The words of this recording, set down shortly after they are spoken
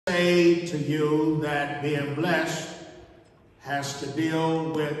say to you that being blessed has to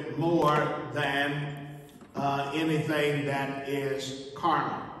deal with more than anything that is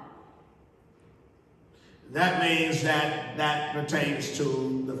carnal. That means that pertains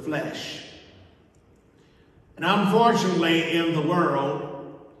to the flesh. And unfortunately, in the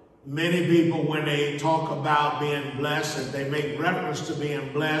world, many people, when they talk about being blessed, if they make reference to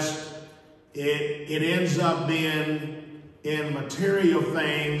being blessed, it ends up being in material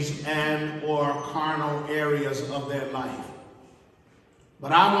things and or carnal areas of their life.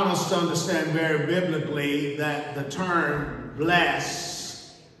 But I want us to understand very biblically that the term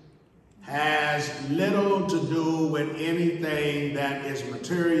blessed has little to do with anything that is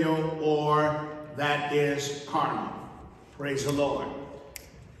material or that is carnal. Praise the Lord.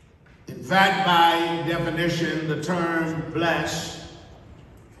 In fact, by definition, the term blessed,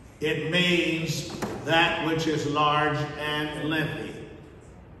 it means that which is large and lengthy.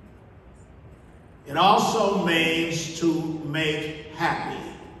 It also means to make happy.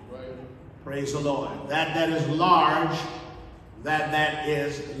 Right. Praise the Lord. That is large, that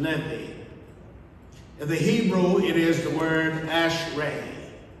is lengthy. In the Hebrew, it is the word ashrei.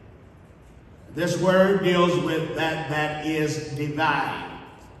 This word deals with that is divine,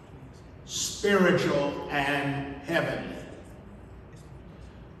 spiritual, and heavenly.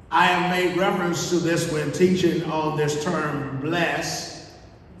 I have made reference to this when teaching on this term blessed,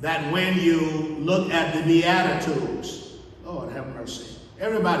 that when you look at the Beatitudes, Lord have mercy.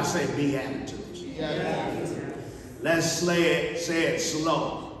 Everybody say Beatitudes. Beatitudes. Let's say it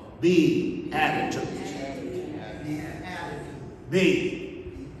slow. Beatitudes.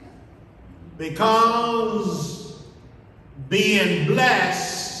 B. Because being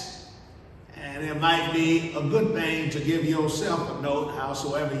blessed, and it might be a good thing to give yourself a note,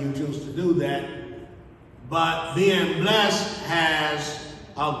 howsoever you choose to do that. But being blessed has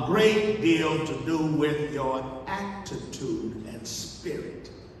a great deal to do with your attitude and spirit.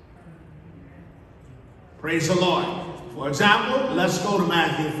 Praise the Lord. For example, let's go to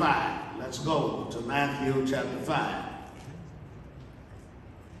Matthew 5. Let's go to Matthew chapter 5.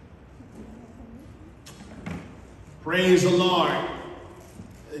 Praise the Lord.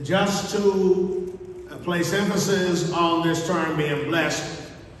 Just to place emphasis on this term being blessed,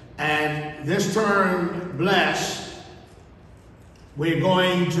 and this term blessed, we're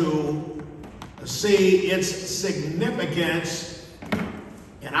going to see its significance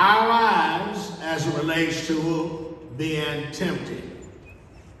in our lives as it relates to being tempted.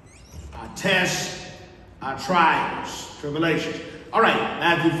 Our tests, our trials, tribulations. All right,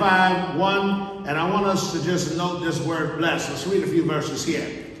 Matthew 5:1, and I want us to just note this word blessed. Let's read a few verses here.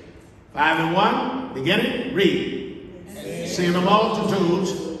 5:1, beginning, read. Seeing the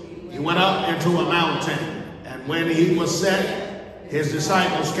multitudes, he went up into a mountain, and when he was set, his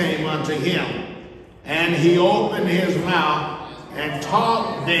disciples came unto him, and he opened his mouth and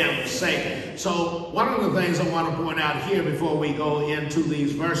taught them, saying. So one of the things I want to point out here before we go into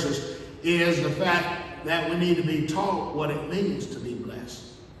these verses is the fact that we need to be taught what it means to be blessed.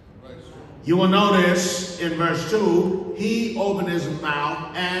 You will notice in verse 2, he opened his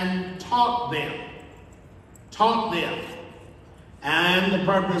mouth and taught them. Taught them. And the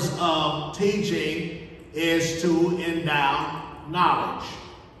purpose of teaching is to endow knowledge.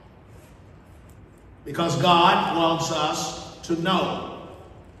 Because God wants us to know.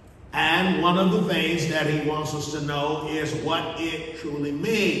 And one of the things that he wants us to know is what it truly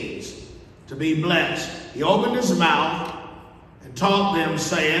means to be blessed. He opened his mouth and taught them,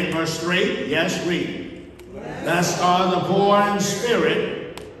 saying, verse 3, yes, read. Blessed are the poor in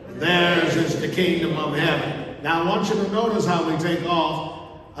spirit, theirs is the kingdom of heaven. Now I want you to notice how we take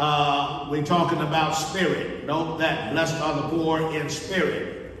off, we're talking about spirit. Note that, blessed are the poor in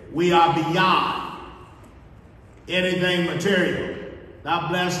spirit. We are beyond anything material. Not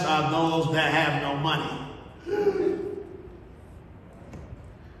blessed are those that have no money.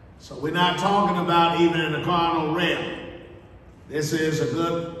 So we're not talking about even in the carnal realm. This is a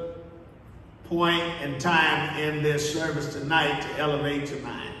good point in time in this service tonight to elevate your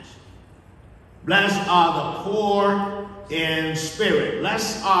minds. Blessed are the poor in spirit.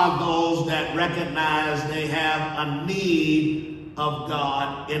 Blessed are those that recognize they have a need of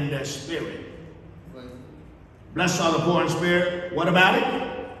God in their spirit. Blessed are the poor in spirit. What about it?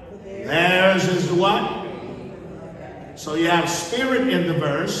 Theirs is the what? So you have spirit in the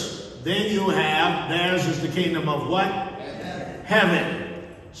verse. Then you have theirs is the kingdom of what? Heaven.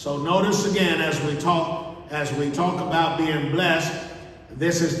 So notice again as we talk about being blessed,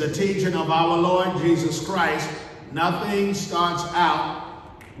 this is the teaching of our Lord Jesus Christ. Nothing starts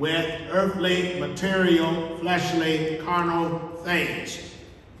out with earthly, material, fleshly, carnal things.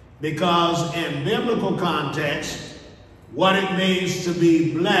 because in biblical context, what it means to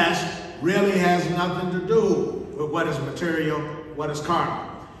be blessed really has nothing to do with what is material, what is carnal.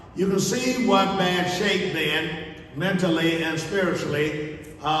 You can see what bad shape then, mentally and spiritually,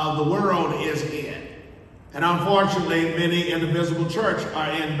 the world is in. And unfortunately, many in the visible church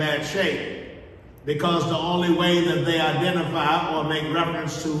are in bad shape, because the only way that they identify or make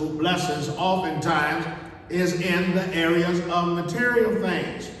reference to blessings oftentimes is in the areas of material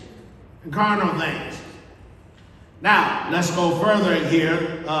things and carnal things. Now, let's go further here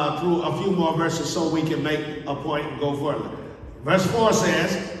through a few more verses so we can make a point and go further. Verse 4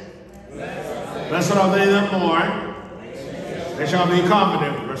 says, blessed are they that mourn, they shall be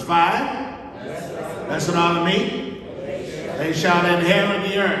comforted. Verse 5, blessed are the meek, they shall inherit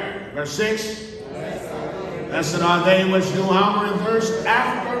the earth. Verse 6, blessed are they which do hunger and thirst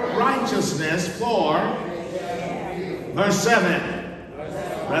after righteousness, for, verse 7,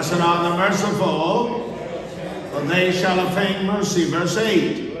 blessed are the merciful, for they shall obtain mercy. Verse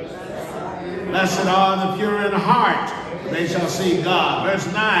 8, blessed are the pure in heart, for they shall see God. Verse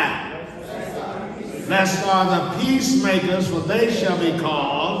 9, blessed are the peacemakers, for they shall be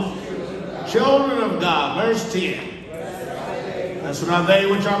called children of God. Verse 10, blessed are they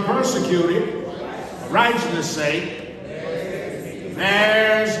which are persecuted for righteousness' sake.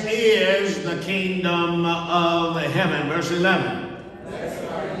 Theirs is the kingdom of heaven. Verse 11,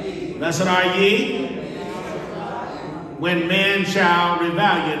 blessed are ye when men shall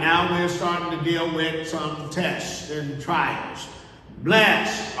revile you. Now we're starting to deal with some tests and trials.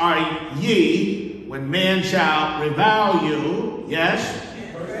 Blessed are ye when men shall revile you, yes,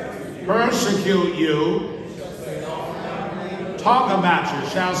 persecute you, talk about you,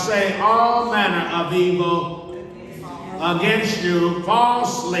 shall say all manner of evil against you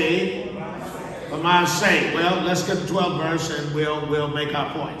falsely for my sake. Well, let's get the 12th verse and we'll make our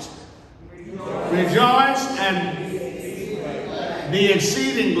points. Rejoice and be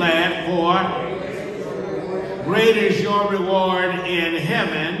exceeding glad, for great is your reward in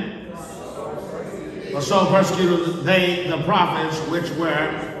heaven. For so persecuted they the prophets which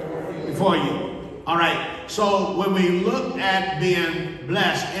were before you. All right, so when we look at being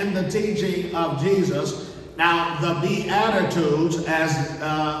blessed in the teaching of Jesus, now the Beatitudes, as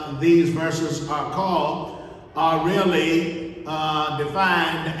these verses are called, are really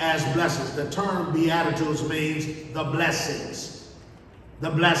defined as blessings. The term Beatitudes means the blessings. The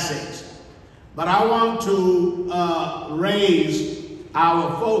blessings. But I want to raise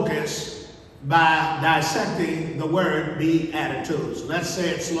our focus by dissecting the word Beatitudes. Let's say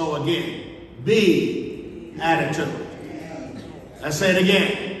it slow again. Beatitude. Let's say it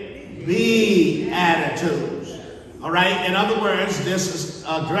again. Beatitudes. All right? In other words, this is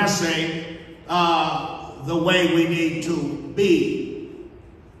addressing the way we need to be.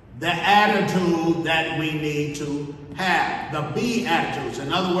 The attitude that we need to have. The Beatitudes.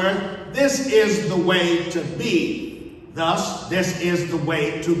 In other words, this is the way to be. Thus, this is the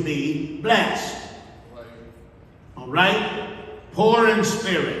way to be blessed. All right? Poor in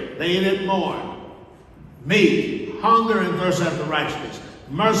spirit, they that mourn. Meek, hunger and thirst after righteousness.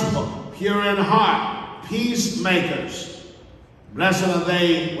 Merciful, pure in heart, peacemakers. Blessed are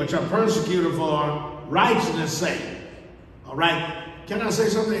they which are persecuted for righteousness' sake. All right? Can I say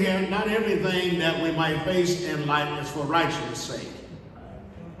something here? Not everything that we might face in life is for righteousness' sake.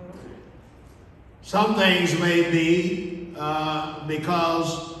 Some things may be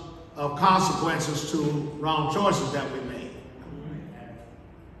because of consequences to wrong choices that we made.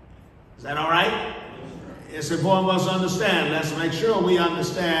 Is that all right? It's important for us to understand. Let's make sure we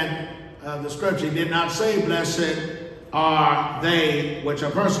understand the scripture. It did not say, blessed are they which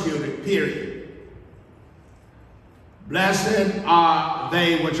are persecuted, period. Blessed are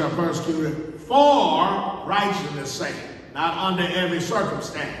they which are persecuted for righteousness' sake. Not under every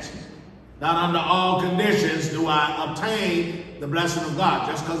circumstance. Not under all conditions do I obtain the blessing of God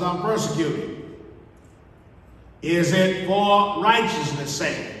just because I'm persecuted. Is it for righteousness'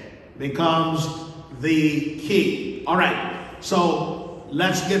 sake? Becomes the key. All right. So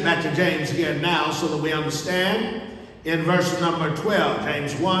let's get back to James here now so that we understand. In verse number 12,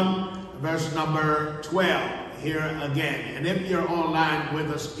 James 1, verse number 12. Here again. And if you're online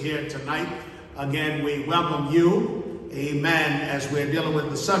with us here tonight, again, we welcome you, amen, as we're dealing with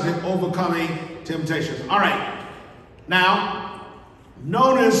the subject, overcoming temptations. All right. Now,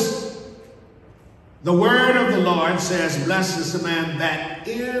 notice the word of the Lord says, blessed is the man that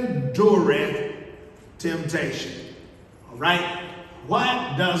endureth temptation. All right.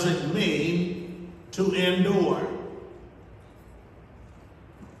 What does it mean to endure?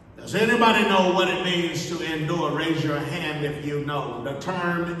 Does anybody know what it means to endure? Raise your hand if you know. The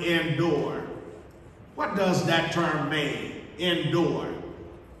term endure. What does that term mean? Endure.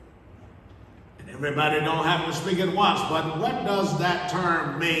 And everybody don't have to speak at once, but what does that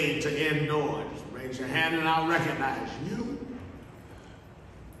term mean to endure? Just raise your hand and I'll recognize you.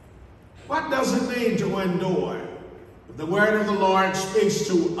 What does it mean to endure? The word of the Lord speaks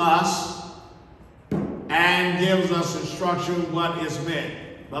to us and gives us instruction what is meant.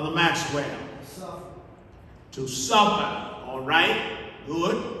 Brother Maxwell. To suffer. All right.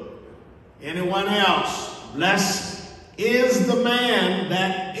 Good. Anyone else? Blessed is the man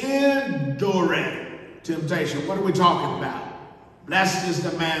that endureth temptation. What are we talking about? Blessed is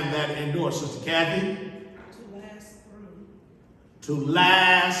the man that endures. Sister Kathy? To last through. To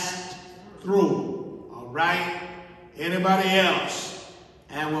last through. All right. Anybody else?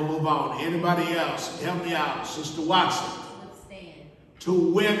 And we'll move on. Anybody else? Help me out. Sister Watson.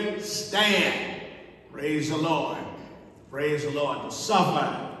 To withstand. Praise the Lord. Praise the Lord. To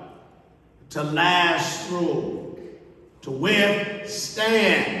suffer. To last through. To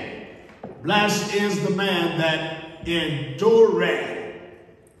withstand. Blessed is the man that endureth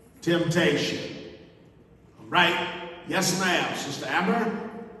temptation. All right. Yes, ma'am. Sister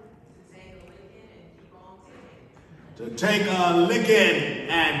Amber. To take a licking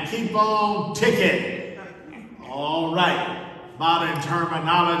and keep on ticking. All right. Modern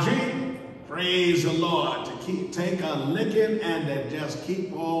terminology. Praise the Lord. To take a licking and to just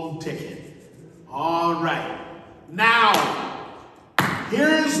keep on ticking. All right. Now,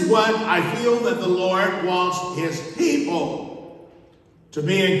 here's what I feel that the Lord wants his people to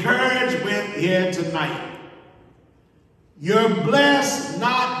be encouraged with here tonight. You're blessed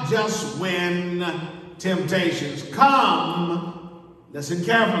not just when temptations come, listen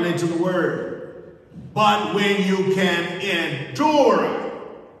carefully to the word, but when you can endure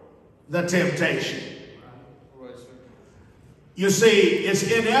the temptation. You see, it's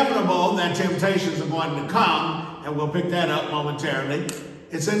inevitable that temptations are going to come, and we'll pick that up momentarily.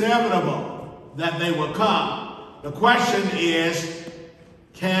 It's inevitable that they will come. The question is,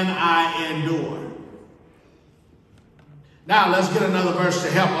 can I endure? Now, let's get another verse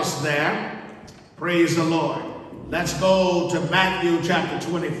to help us there. Praise the Lord. Let's go to Matthew chapter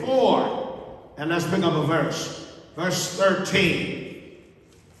 24, and let's pick up a verse. Verse 13.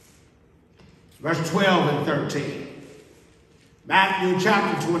 Verse 12 and 13. Matthew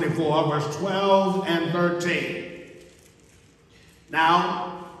chapter 24, verse 12 and 13.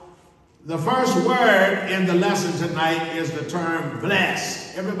 Now, the first word in the lesson tonight is the term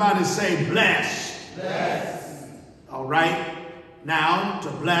blessed. Everybody say blessed. Blessed. All right. Now,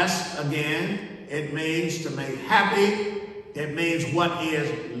 to bless, again, it means to make happy. It means what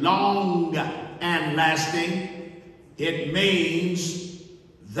is long and lasting. It means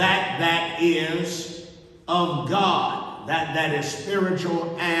that is of God, that is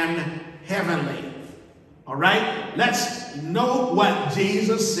spiritual and heavenly. All right? Let's note what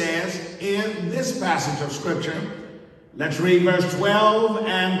Jesus says in this passage of Scripture. Let's read verse 12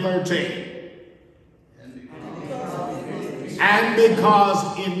 and 13. And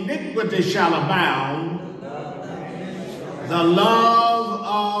because iniquity shall abound, the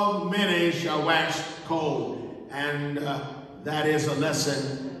love of many shall wax cold. And that is a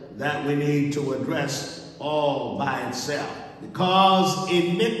lesson that we need to address all by itself. Because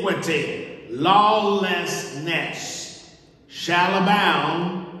iniquity, lawlessness, shall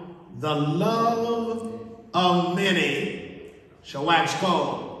abound, the love of many shall wax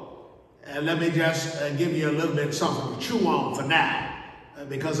cold. And let me just give you a little bit something to chew on for now.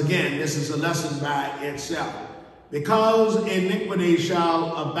 Because again, this is a lesson by itself. Because iniquity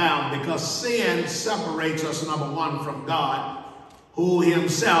shall abound, because sin separates us, number one, from God, who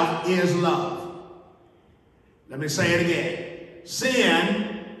himself is love. Let me say it again.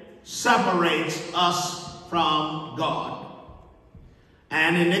 Sin separates us from God.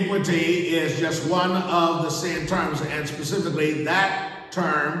 And iniquity is just one of the sin terms, and specifically that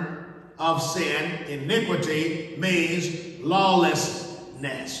term of sin, iniquity, means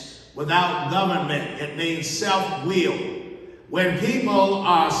lawlessness. Without government, it means self-will. When people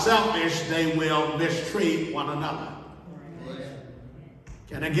are selfish, they will mistreat one another.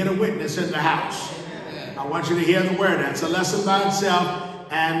 Can I get a witness in the house? I want you to hear the word. That's a lesson by itself,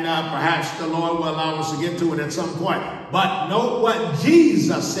 and perhaps the Lord will allow us to get to it at some point. But note what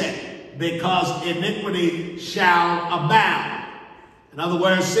Jesus said, because iniquity shall abound. In other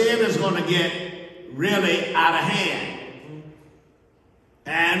words, sin is going to get really out of hand.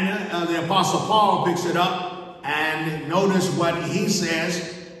 And the Apostle Paul picks it up, and notice what he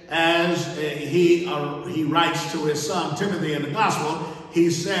says as he writes to his son Timothy in the gospel. he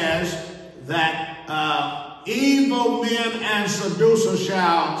says that evil men and seducers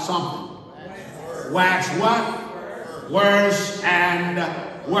shall something. Wax what? Worse and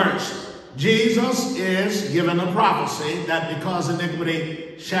worse. Jesus is given a prophecy that because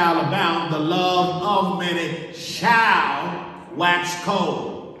iniquity shall abound, the love of many shall wax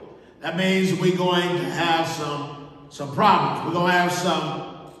cold. That means we're going to have some problems. We're going to have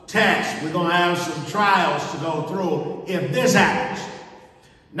some tests. We're going to have some trials to go through if this happens.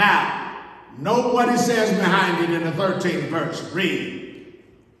 Now, note what he says behind it in the 13th verse. Read.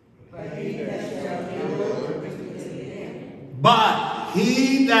 But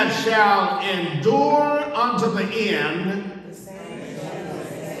he that shall endure unto the end.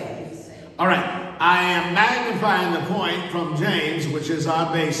 All right. I am magnifying the point from James, which is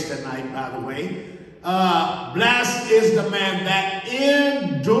our base tonight, by the way. Blessed is the man that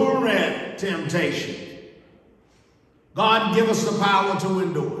endureth temptation. God give us the power to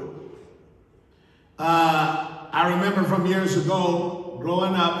endure. I remember from years ago,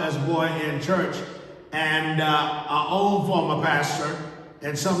 growing up as a boy in church, and our own former pastor,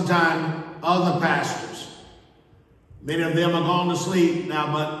 and sometimes other pastors. Many of them are gone to sleep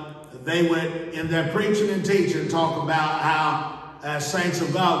now, but they would, in their preaching and teaching, talk about how, as saints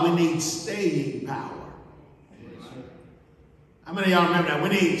of God, we need staying power. How many of y'all remember that? We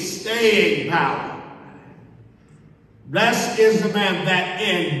need staying power. Blessed is the man that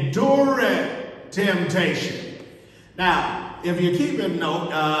endureth temptation. Now, if you keep in note,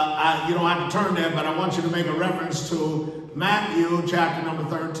 you don't have to turn there, but I want you to make a reference to Matthew chapter number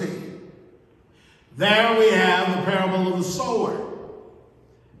 13. There we have the parable of the sower.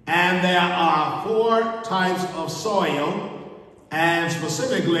 And there are 4 types of soil, and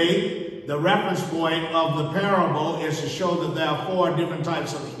specifically, the reference point of the parable is to show that there are 4 different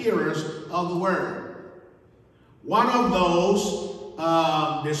types of hearers of the word. One of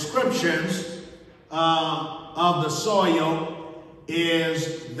those descriptions of the soil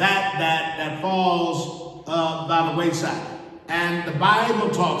is that falls by the wayside. And the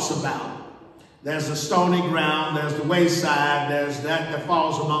Bible talks about there's the stony ground, there's the wayside, there's that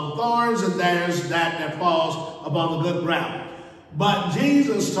falls among thorns, and there's that falls upon the good ground. But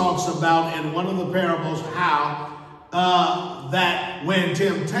Jesus talks about in one of the parables how that when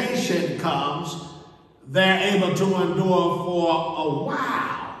temptation comes, they're able to endure for a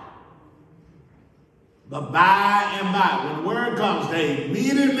while. But by and by, when the word comes, they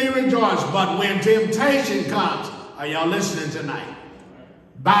immediately rejoice. But when temptation comes, are y'all listening tonight?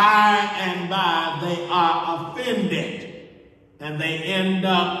 By and by, they are offended. And they end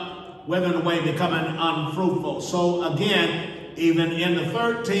up withering away, becoming unfruitful. So again, even in the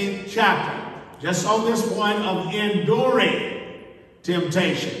 13th chapter, just on this point of enduring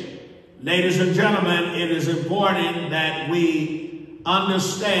temptation, ladies and gentlemen, it is important that we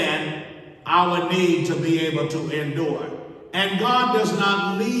understand our need to be able to endure. And God does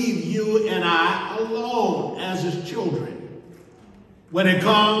not leave you and I alone as his children when it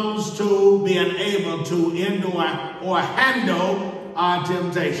comes to being able to endure or handle our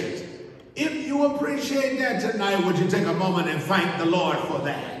temptations. If you appreciate that tonight, would you take a moment and thank the Lord for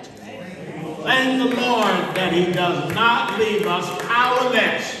that? Thank the Lord that he does not leave us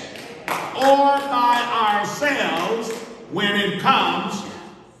powerless or by ourselves when it comes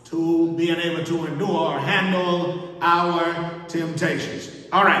to being able to endure or handle our temptations.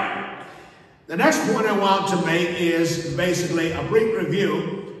 All right. The next point I want to make is basically a brief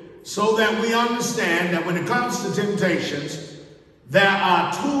review so that we understand that when it comes to temptations, there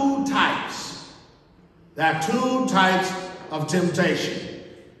are 2 types. There are 2 types of temptation.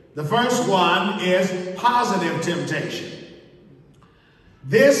 The first one is positive temptation.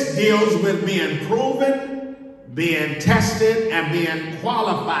 This deals with being proven, being tested, and being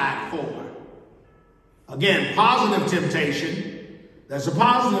qualified for. Again, positive temptation, there's a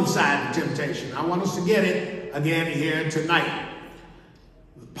positive side of temptation. I want us to get it again here tonight.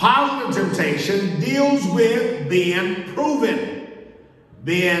 Positive temptation deals with being proven,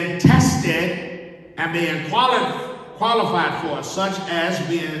 being tested, and being qualified for, such as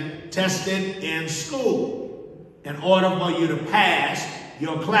being tested in school in order for you to pass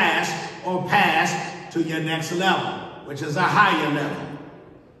your class or pass to your next level, which is a higher level.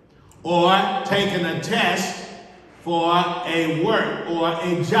 Or taking a test for a work or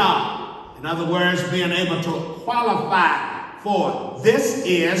a job. In other words, being able to qualify for. This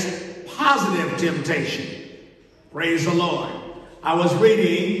is positive temptation. Praise the Lord. I was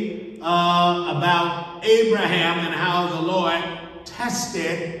reading about Abraham and how the Lord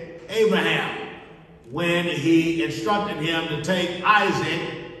tested Abraham when he instructed him to take Isaac,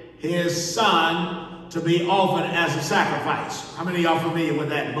 his son, to be offered as a sacrifice. How many of y'all familiar with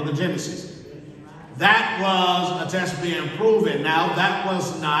that? Book of Genesis. That was a test being proven. Now, that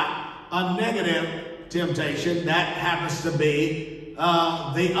was not a negative temptation. That happens to be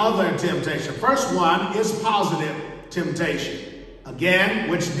the other temptation. First one is positive temptation. Again,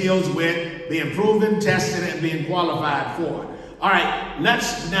 which deals with being proven, tested, and being qualified for. All right,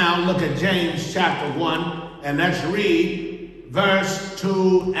 let's now look at James chapter 1, and let's read verse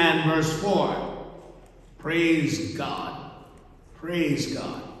 2 and verse 4. Praise God. Praise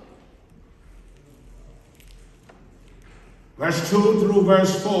God. Verse 2 through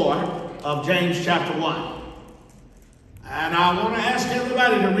verse 4 of James chapter 1. And I want to ask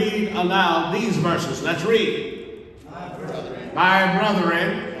everybody to read aloud these verses. Let's read. My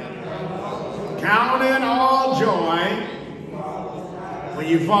brethren, count it all joy when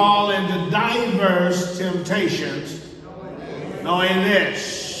you fall into diverse temptations, knowing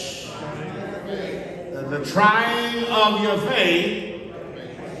this, that the trying of your faith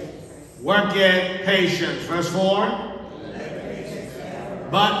worketh patience. Verse 4.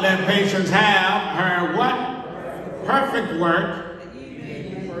 But let patience have her what? Perfect work,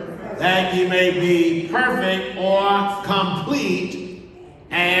 that ye may be perfect or complete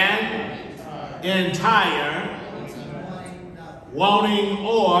and entire, wanting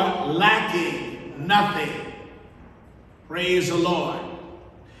or lacking nothing. Praise the Lord.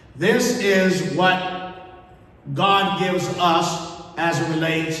 This is what God gives us as it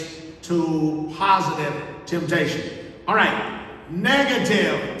relates to positive temptation. All right.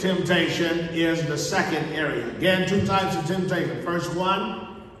 Negative temptation is the second area. Again, two types of temptation. First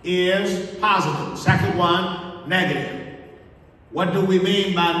one is positive. Second one, negative. What do we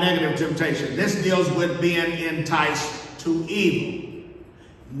mean by negative temptation? This deals with being enticed to evil.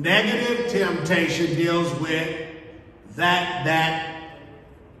 Negative temptation deals with that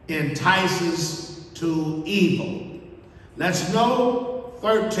entices to evil. Let's know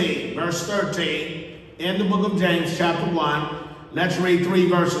 13, verse 13 in the book of James chapter 1. Let's read 3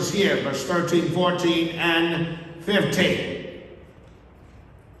 verses here, verse 13, 14, and 15.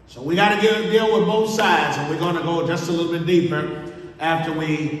 So we got to deal with both sides, and we're going to go just a little bit deeper after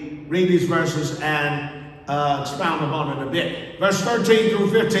we read these verses and expound upon it a bit. Verse 13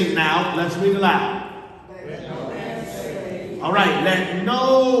 through 15 now, let's read aloud. All right, let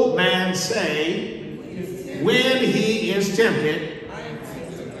no man say when he is tempted,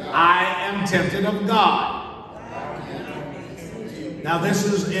 I am tempted of God. Now this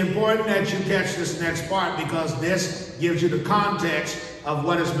is important that you catch this next part, because this gives you the context of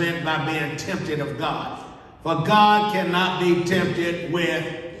what is meant by being tempted of God. For God cannot be tempted with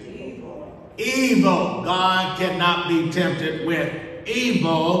evil. God cannot be tempted with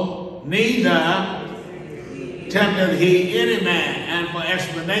evil, neither tempted he any man. And for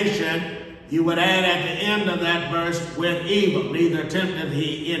explanation, you would add at the end of that verse, with evil. Neither tempted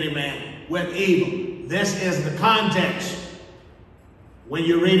he any man with evil. This is the context. When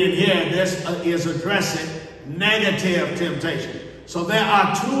you read it here, this is addressing negative temptation. So there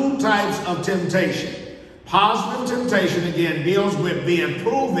are two types of temptation. Positive temptation, again, deals with being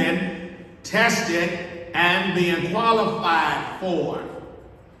proven, tested, and being qualified for.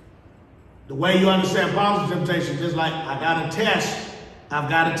 The way you understand positive temptation is like, I got a test I've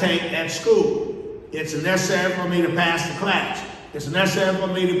got to take at school. It's necessary for me to pass the class. It's necessary for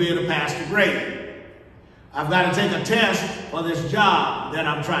me to be able to pass the grade. I've got to take a test for this job that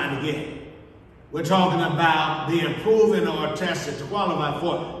I'm trying to get. We're talking about being proven or tested to qualify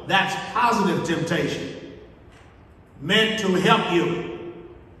for. That's positive temptation. Meant to help you.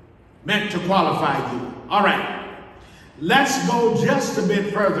 Meant to qualify you. All right. Let's go just a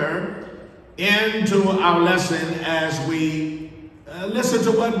bit further into our lesson as we listen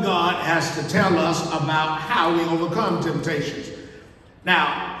to what God has to tell us about how we overcome temptations.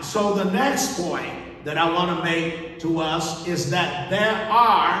 Now, so the next point that I want to make to us is that there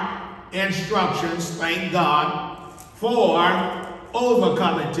are instructions, thank God, for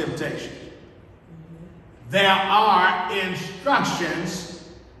overcoming temptation. There are instructions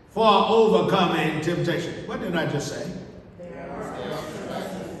for overcoming temptation. What did I just say?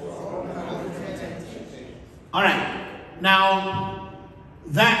 All right. Now,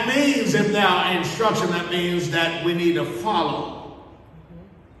 that means if there are instructions, that means that we need to follow.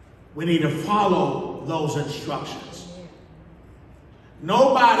 We need to follow those instructions.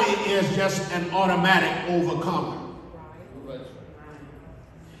 Nobody is just an automatic overcomer.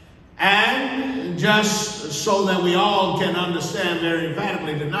 And just so that we all can understand very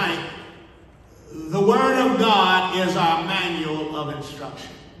emphatically tonight, the Word of God is our manual of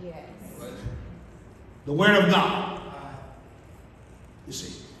instruction. Yes. The Word of God. You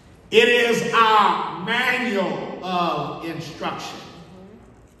see. It is our manual of instruction.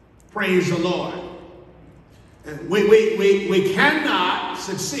 Praise the Lord. We cannot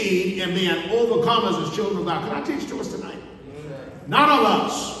succeed in being overcomers as children of God. Can I teach to us tonight? None of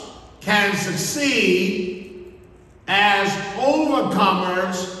us can succeed as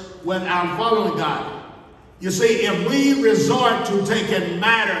overcomers without following God. You see, if we resort to taking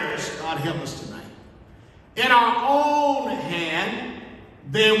matters, God help us tonight, in our own hand,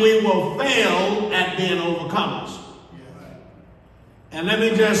 then we will fail at being overcomers. And let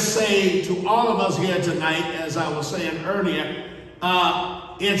me just say to all of us here tonight, as I was saying earlier,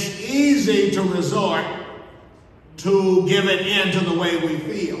 it's easy to resort to giving in to the way we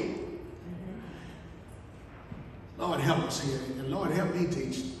feel. Lord, help us here, and Lord, help me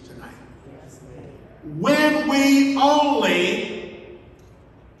teach tonight. When we only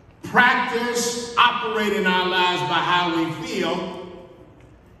practice operating our lives by how we feel,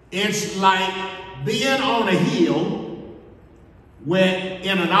 it's like being on a hill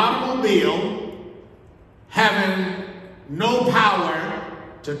in an automobile, having no power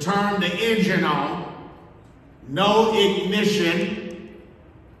to turn the engine on, no ignition,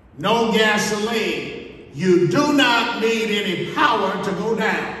 no gasoline. You do not need any power to go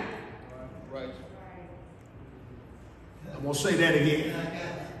down. Right. I'm going to say that again.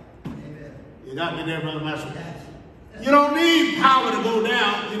 You got me there, Brother Master? You don't need power to go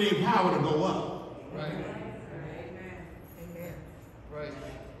down. You need power to go up. Right.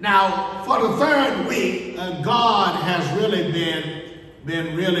 Now, for the third week, God has really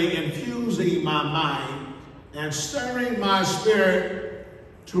been really infusing my mind and stirring my spirit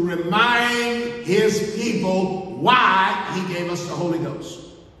to remind his people why he gave us the Holy Ghost.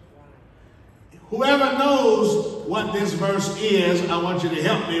 Whoever knows what this verse is, I want you to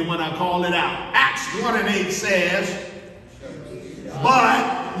help me when I call it out. Acts 1:8 says,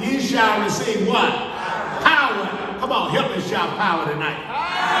 but ye shall receive what? Power. Come on, help me shout power tonight.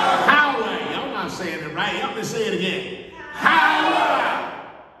 Power. Y'all not saying it right. Help me say it again. Power.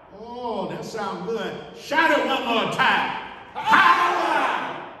 Oh, that sounds good. Shout it one more time.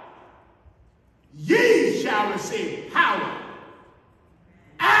 Power. Ye shall receive power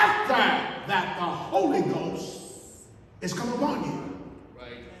after that the Holy Ghost is come upon you.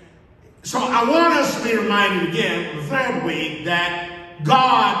 Right. So I want us to be reminded again the third week that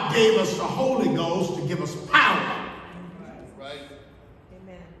God gave us the Holy Ghost to give us power. Right.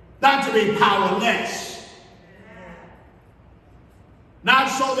 Not to be powerless. Not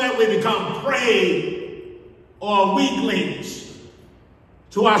so that we become prey or weaklings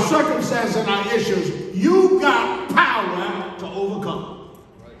to our circumstances and our issues. You got power to overcome.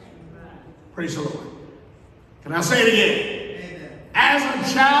 Right. Praise the Lord. Can I say it again? Amen. As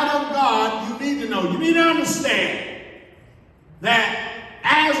a child of God, you need to know, you need to understand that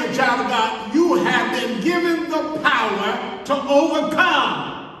as a child of God, you have been given the power to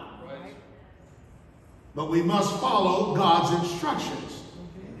overcome. Right. But we must follow God's instructions.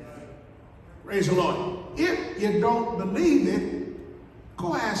 Praise the Lord. If you don't believe it,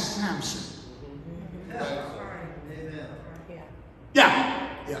 go ask Samson.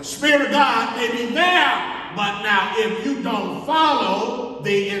 Yeah, Spirit of God may be there, but now if you don't follow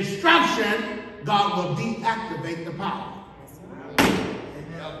the instruction, God will deactivate the power.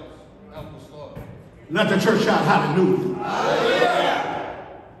 Help us, Lord. Let the church shout hallelujah. Hallelujah.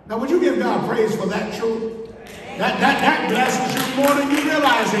 Now, would you give God praise for that truth? That blesses you more than you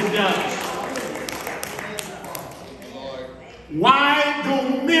realize it does. Why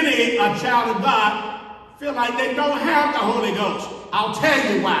do many, a child of God, feel like they don't have the Holy Ghost? I'll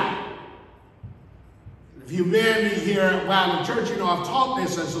tell you why. If you've been here a while in church, you know I've taught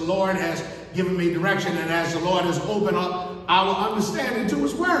this as the Lord has given me direction and as the Lord has opened up our understanding to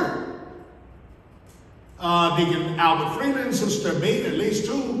his word. Deacon Albert Freeman, Sister Beat, at least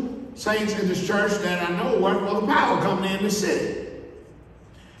two saints in this church that I know work for the power company in the city.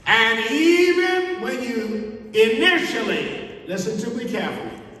 And even when you initially, listen to me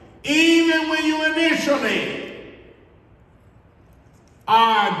carefully, even when you initially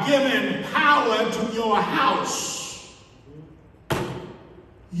are given power to your house,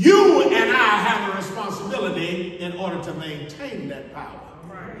 you and I have a responsibility in order to maintain that power.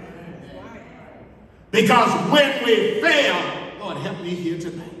 Because when we fail, Lord help me here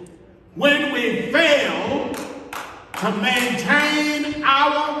tonight, when we fail to maintain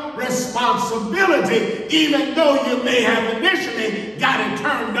our responsibility, even though you may have initially got it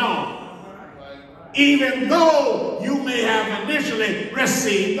turned on, even though you may have initially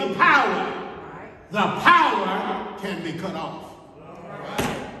received the power can be cut off.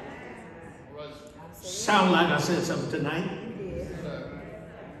 Sound like I said something tonight?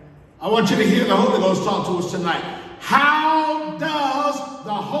 I want you to hear the Holy Ghost talk to us tonight. How does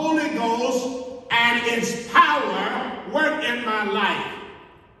the Holy Ghost and its power work in my life?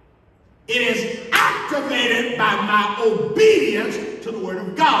 It is activated by my obedience to the Word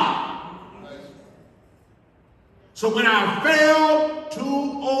of God. So when I fail to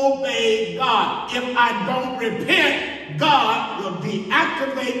obey God, if I don't repent, God will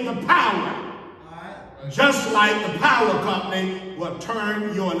deactivate the power. Just like the power company will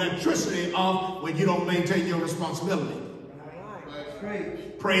turn your electricity off when you don't maintain your responsibility.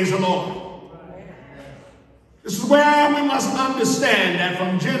 Praise the Lord. This is where we must understand that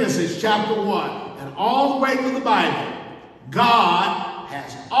from Genesis chapter 1 and all the way through the Bible, God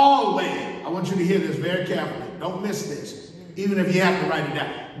has always, I want you to hear this very carefully. Don't miss this, even if you have to write it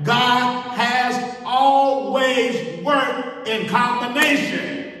down. God has always worked in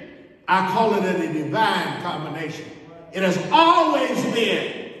combination. I call it a divine combination. It has always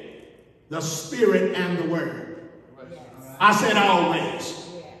been the Spirit and the Word. I said always.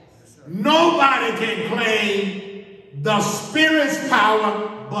 Nobody can claim the Spirit's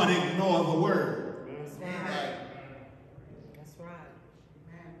power but ignore the Word. That's right.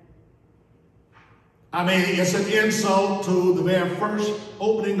 I mean, it's an insult to the very first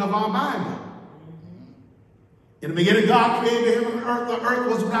opening of our Bible. In the beginning, God created heaven and earth. The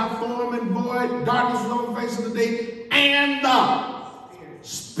earth was without form and void. Darkness was on the face of the deep. And the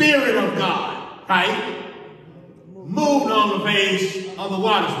Spirit of God, right, moved on the face of the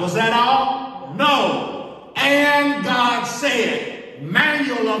waters. Was that all? No. And God said,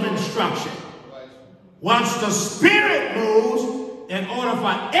 manual of instruction. Once the Spirit moves, in order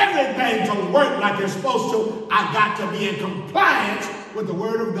for everything to work like it's supposed to, I got to be in compliance with the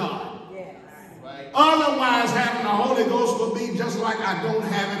Word of God. Otherwise, having the Holy Ghost will be just like I don't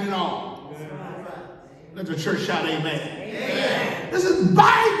have it at all. Let the church shout amen. Amen. This is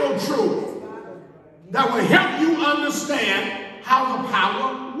Bible truth that will help you understand how the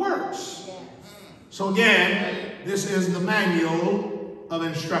power works. So again, this is the manual of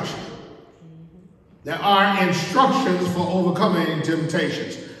instruction. There are instructions for overcoming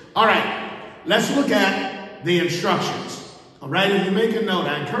temptations. All right, let's look at the instructions. All right, if you make a note,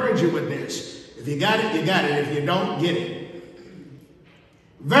 I encourage you with this. If you got it, you got it. If you don't, get it.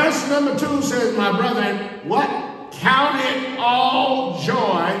 Verse number 2 says, my brethren, what? Count it all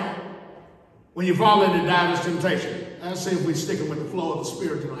joy when you fall into diverse temptation. Let's see if we're sticking with the flow of the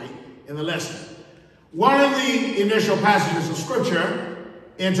Spirit tonight in the lesson. One of the initial passages of Scripture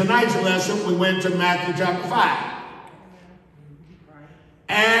in tonight's lesson, we went to Matthew chapter 5.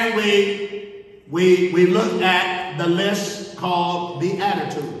 And we looked at the list called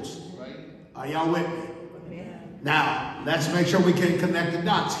Beatitudes. Are y'all with me? Now, let's make sure we can connect the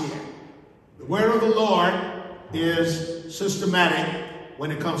dots here. The word of the Lord is systematic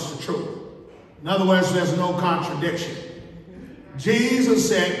when it comes to truth. In other words, there's no contradiction. Jesus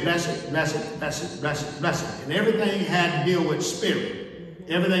said, blessed, blessed, blessed, blessed, blessed. And everything had to deal with spirit.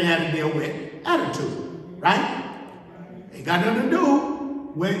 Everything had to deal with attitude, right? It got nothing to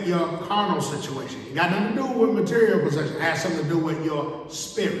do with your carnal situation. It got nothing to do with material possession. It has something to do with your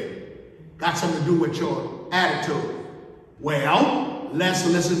spirit. Got something to do with your attitude. Well, let's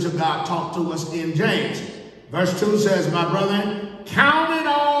listen to God talk to us in James. Verse 2 says, my brethren, count it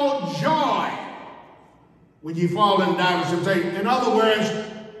all joy when you fall in diverse temptation. In other words,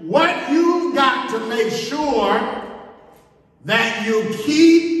 what you've got to make sure that you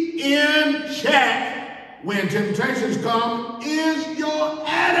keep in check when temptations come is your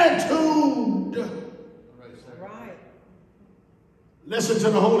attitude. Right. Listen to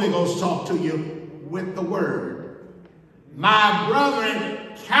the Holy Ghost talk to you with the word. My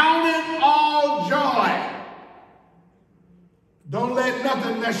brethren, count it all joy. Don't let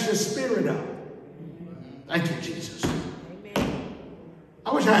nothing mess your spirit up. Thank you, Jesus. Amen.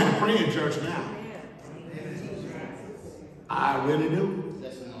 I wish I had a praying church now. I really do.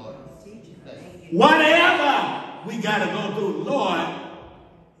 Whatever we got to go through, Lord,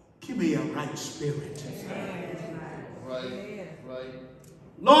 give me a right spirit. Right.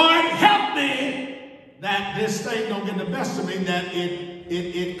 Lord, help me that this thing don't get the best of me, that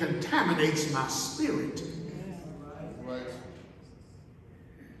it contaminates my spirit. Right.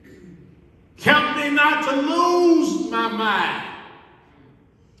 Help me not to lose my mind.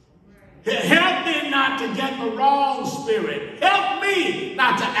 Help me not to get the wrong spirit. Help me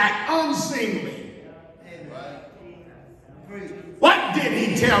not to act unseemly. What did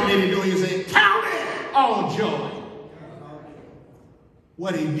he tell me to do? He said, count it all joy.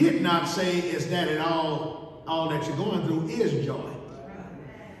 What he did not say is that it all that you're going through is joy.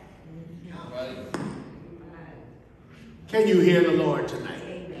 Can you hear the Lord tonight?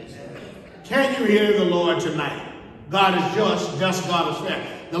 Can you hear the Lord tonight? God is just God is fair.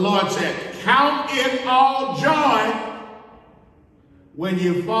 The Lord said, count it all joy when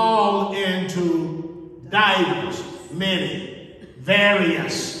you fall into divers, many,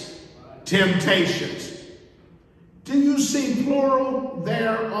 various temptations. Do you see plural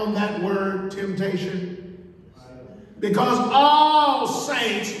there on that word, temptation? Because all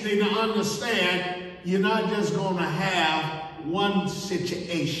saints need to understand you're not just going to have one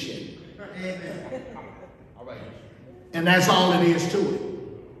situation. All right. And that's all it is to it.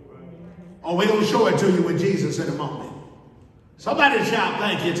 Or we're going to show it to you with Jesus in a moment. Somebody shout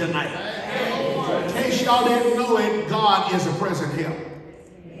thank you tonight. In case y'all didn't know it, God is a present help.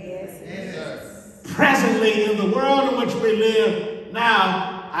 Presently, in the world in which we live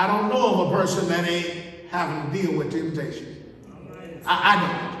now, I don't know of a person that ain't having to deal with temptation. I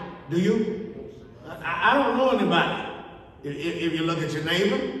don't. Do you? I don't know anybody. If you look at your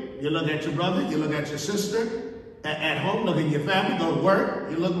neighbor, you look at your brother, you look at your sister, at home, look at your family, go to work,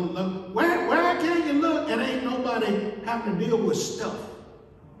 you look where can you look and ain't nobody having to deal with stuff?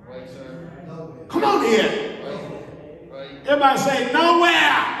 Right, sir. Come on here. Right. Everybody say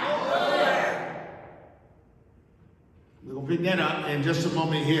nowhere. We're going to pick that up in just a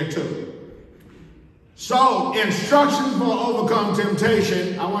moment here too. So, instructions for overcome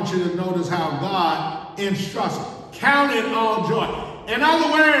temptation. I want you to notice how God instructs. Count it all joy. In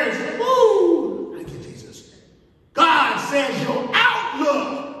other words, woo, thank you, Jesus. God says your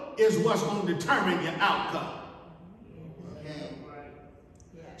outlook is what's going to determine your outcome.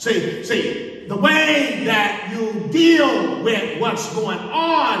 See, the way that you deal with what's going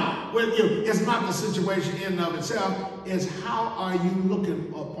on with you is not the situation in and of itself, is how are you looking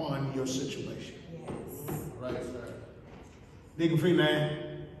upon your situation. Right, sir. Nigga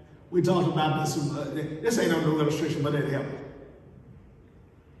Freeland, we talked about this. This ain't no new illustration, but it helped.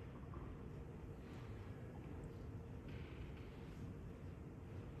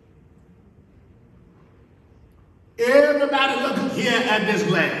 Everybody look here at this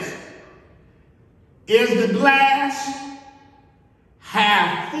glass. Is the glass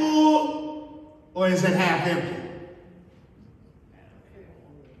half full or is it half empty?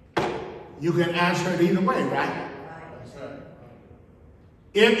 You can answer it either way, right?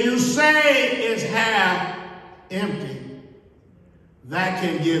 If you say it's half empty, that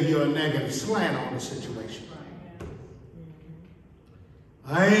can give you a negative slant on the situation.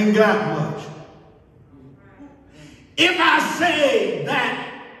 I ain't got much. If I say that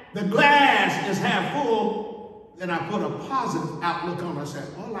the glass is half full, then I put a positive outlook on it. I say,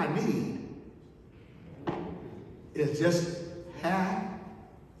 all I need is just half,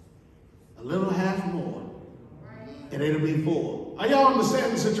 a little half more, and it'll be full. Are y'all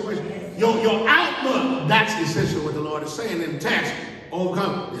understand the situation? Your outlook, that's essentially what the Lord is saying in the text.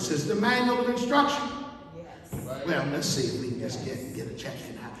 Overcome. This is the manual of instruction. Yes. Well, let's see if we can just get a check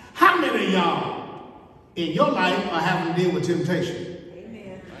in out. How many of y'all in your life are having to deal with temptation?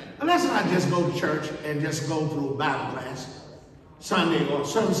 Amen. And let's not just go to church and just go through Bible class, Sunday or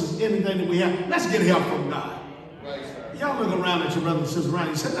services, anything that we have. Let's get help from God. Right, sir. Y'all look around at your brothers and sisters around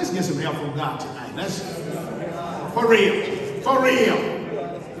you and say, let's get some help from God tonight. Let's, for real. For real.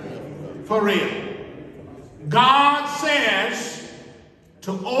 For real. God says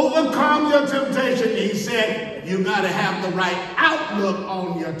to overcome your temptation, he said, you got to have the right outlook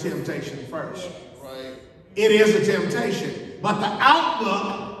on your temptation first. Right. It is a temptation, but the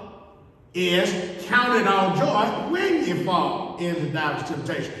outlook is count it all joy when you fall into diverse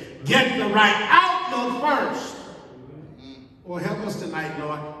temptation. Get the right outlook first. Well, help us tonight,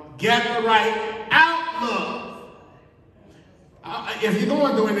 Lord. Get the right outlook. If you're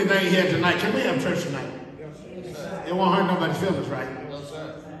going through anything here tonight, can we have church tonight? Yes, it won't hurt nobody's feelings, right? Yes,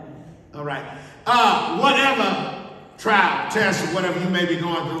 sir. All right. Whatever trial, test, or whatever you may be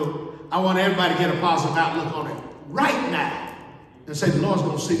going through, I want everybody to get a positive outlook on it right now and say, the Lord's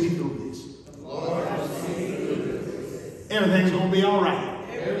going to see me through this. Everything's going to be all right.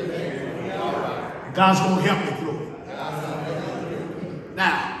 God's going to help me through it.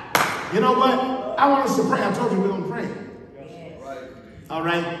 Now, you know what? I want us to pray. I told you we're going to pray. All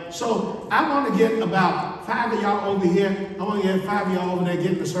right, so I want to get about 5 of y'all over here. I want to get 5 of y'all over there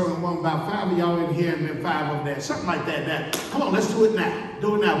getting the sermon. I want about 5 of y'all in here and then 5 over there. Something like that. Come on, let's do it now.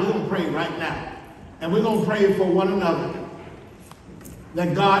 Do it now. We're going to pray right now. And we're going to pray for one another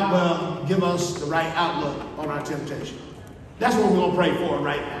that God will give us the right outlook on our temptation. That's what we're going to pray for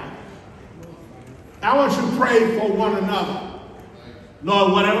right now. I want you to pray for one another.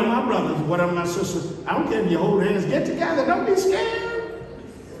 Lord, whatever my brothers, whatever my sisters, I don't care if you hold hands, get together. Don't be scared.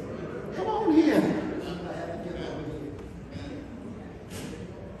 Come on here.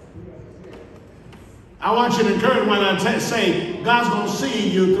 I want you to encourage when I say God's going to see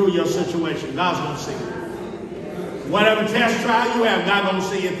you through your situation. God's going to see you. Whatever test trial you have, God's going to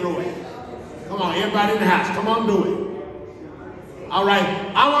see you through it. Come on, everybody in the house, come on, do it. All right,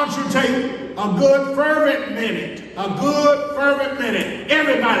 I want you to take a good fervent minute. A good fervent minute.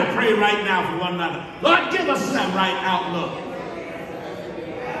 Everybody pray right now for one another. Lord, give us that right outlook.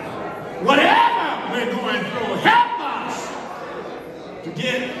 Whatever we're going through, help us to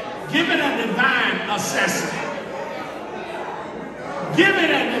give it a divine assessment. Give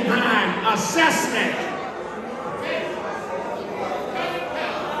it a divine assessment.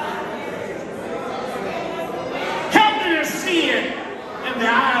 Help me to see it in the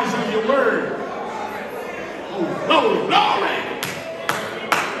eyes of your word. Oh, glory, glory.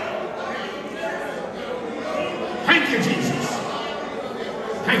 Thank you, Jesus.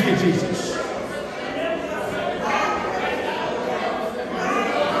 Thank you, Jesus.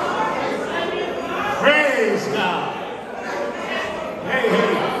 Praise God. Hey,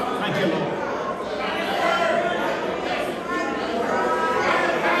 hey. Thank you, Lord.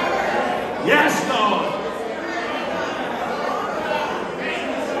 Yes, Lord.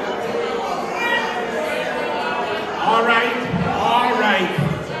 All right. All right.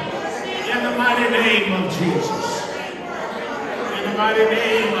 In the mighty name of Jesus. In the mighty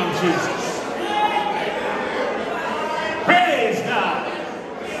name of Jesus. Praise God.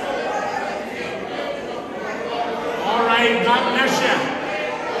 All right, God bless you.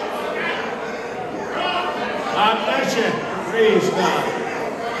 God bless you. Praise God.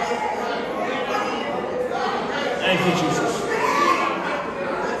 Thank you, Jesus.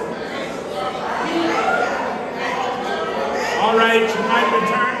 All right, you might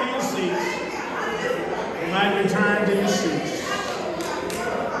return to your seats. You might return to your seats.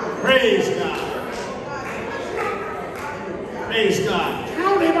 Praise God. Praise God.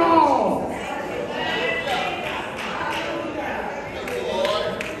 Count it all.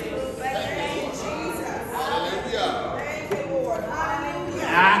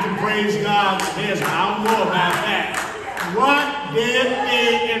 I can praise God. Yes, I don't know about that. What did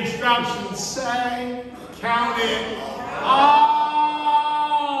the instructions say? Count it all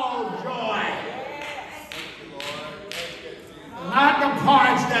joy. Not the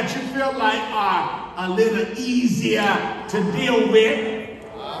parts that you feel like are a little easier to deal with.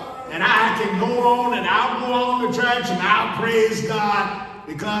 And I can go on and I'll go on to church and I'll praise God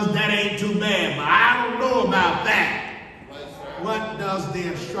because that ain't too bad. But I don't know about that. What does the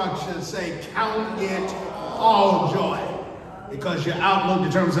instruction say? Count it all joy, because your outlook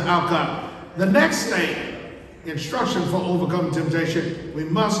determines the outcome. The next thing, instruction for overcoming temptation, we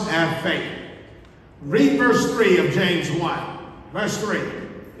must have faith. Read verse 3 of James 1. Verse 3.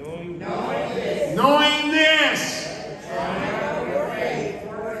 Knowing this.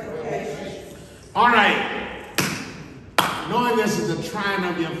 All right. Knowing this is the trying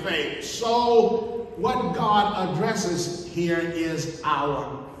of your faith. So what God addresses here is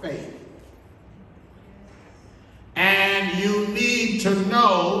our faith. And you need to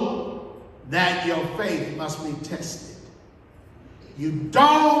know that your faith must be tested. You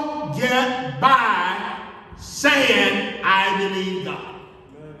don't get by saying, I believe God.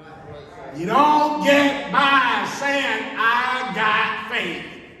 You don't get by saying, I got faith.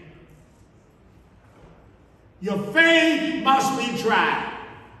 Your faith must be tried.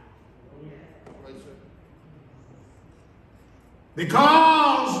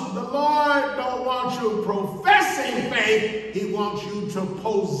 Because the Lord don't want you professing faith, he wants you to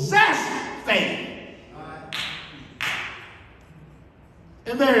possess faith.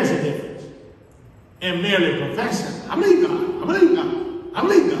 And there is a difference in merely professing. I believe God. I believe God. I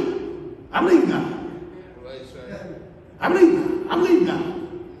believe God. I believe God. I believe God. I believe God.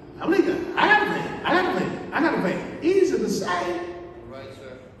 I believe God. I got faith. I got faith. I got faith. Easy to say. Right,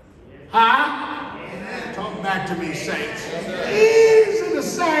 sir. Huh? Talk back to me, saints. Easy to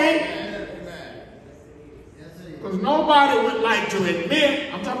say. Because nobody would like to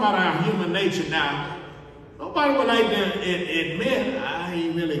admit, I'm talking about our human nature now, nobody would like to admit, I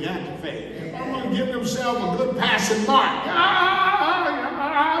ain't really got the faith. If I want to give themselves a good passing mark,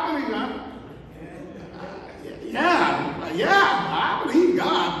 I believe God. Yeah, I believe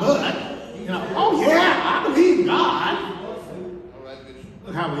God, but, oh yeah, I believe God.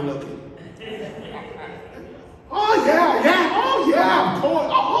 Look how we looking. Oh yeah, of course.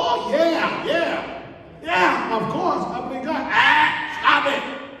 Oh yeah, of course. I believe God. Stop it.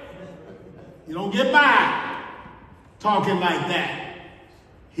 You don't get by talking like that.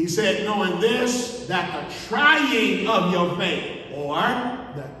 He said, knowing this, that the trying of your faith, or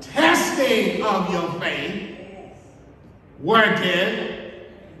the testing of your faith, worketh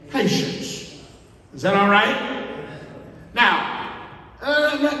patience. Is that all right? Now,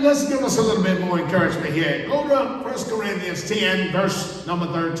 let's give us a little bit more encouragement here. Go to 1 Corinthians 10, verse number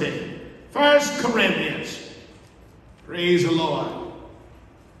 13. 1 Corinthians. Praise the Lord.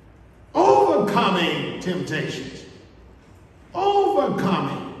 Overcoming temptations.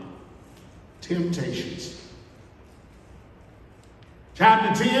 Overcoming temptations.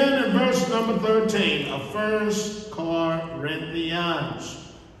 Chapter 10 and verse number 13 of 1 Corinthians.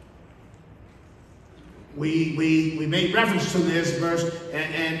 We made reference to this verse,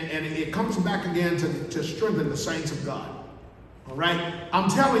 and it comes back again to strengthen the saints of God. All right? I'm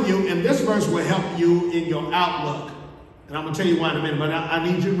telling you, and this verse will help you in your outlook. And I'm going to tell you why in a minute, but I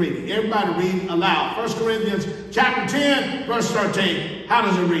need you to read it. Everybody read aloud. 1 Corinthians chapter 10, verse 13. How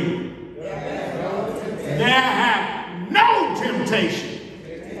does it read? There hath no temptation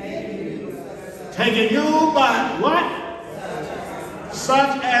taken you but what?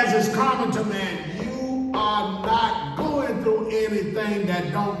 Such as is common to man. You are not going through anything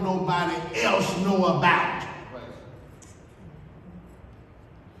that don't nobody else know about.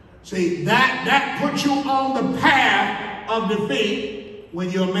 See, that puts you on the path of defeat when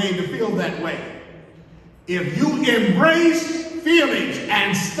you're made to feel that way. If you embrace feelings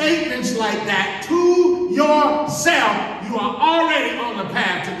and statements like that to yourself, you are already on the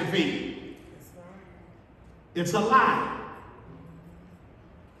path to defeat. It's a lie.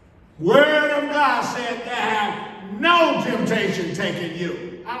 Word of God said there have no temptation taken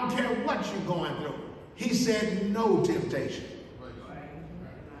you. I don't care what you're going through. He said no temptation.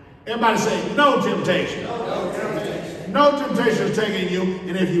 Everybody say no temptation. No temptation. No temptation is taking you.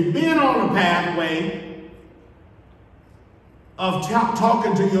 And if you've been on a pathway of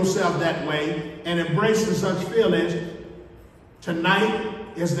talking to yourself that way and embracing such feelings, tonight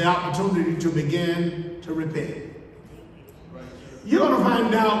is the opportunity to begin to repent. You're going to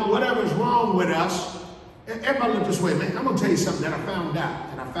find out whatever's wrong with us. Everybody look this way, man. I'm going to tell you something that I found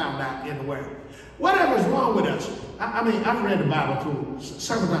out in the Word. Whatever's wrong with us. I mean, I've read the Bible through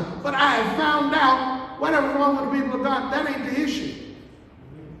several times, but I have found out whatever's wrong with the people of God, that ain't the issue.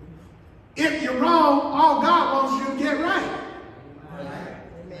 If you're wrong, all God wants you to get right.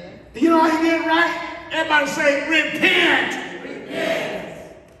 Amen. You know how you get right? Everybody say, repent.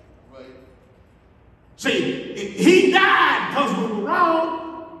 Repent. Right. See, he died because we were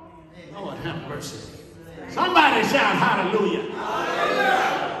wrong. Lord have mercy. Somebody shout hallelujah.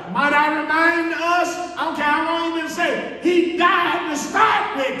 Hallelujah. Might I remind us, I don't care how long you've been saved, he died to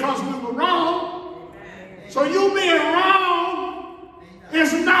start with because we were wrong. So you being wrong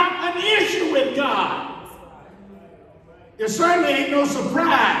is not an issue with God. It certainly ain't no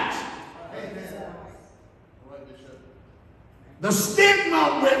surprise. The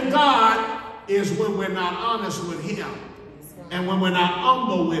stigma with God is when we're not honest with him and when we're not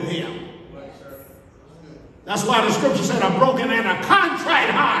humble with him. That's why the scripture said, a broken and a contrite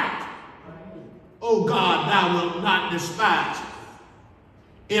heart, O God, thou wilt not despise.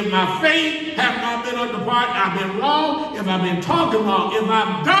 If my faith have not been up to part, I've been wrong. If I've been talking wrong, if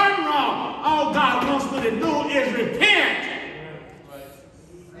I've done wrong, all God wants me to do is repent.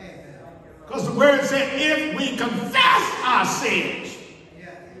 Because the word said, if we confess our sins,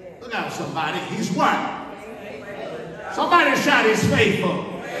 look out somebody, he's what? Somebody shout, he's faithful.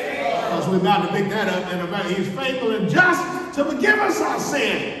 Because we're about to pick that up in a minute. He's faithful and just to forgive us our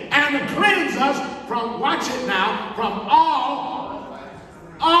sin and to cleanse us from, watch it now, from all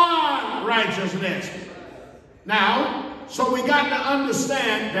unrighteousness. Now, so we got to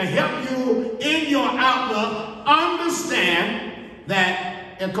understand, to help you in your outlook, understand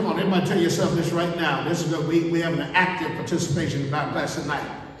that, and come on, everybody tell yourself this right now. This is what we have an active participation in the Bible class tonight.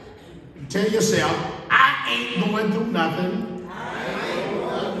 Tell yourself, I ain't going through nothing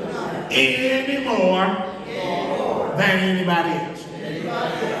anymore than anybody else.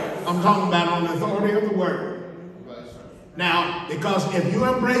 I'm talking about on the authority of the word. Now, because if you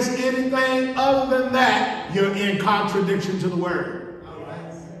embrace anything other than that, you're in contradiction to the word.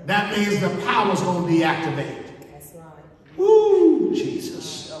 That means the power's going to deactivate. That's right. Woo,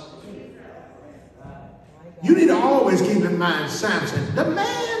 Jesus. You need to always keep in mind Samson. The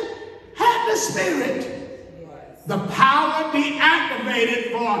man had the spirit. The power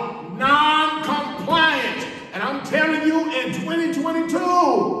deactivated for non-compliance. And I'm telling you, in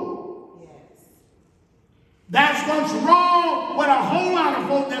 2022, that's what's wrong with a whole lot of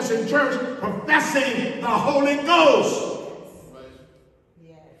folk that's in church professing the Holy Ghost.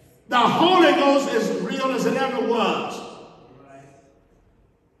 The Holy Ghost is real as it ever was.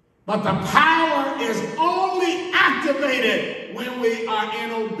 But the power is only activated when we are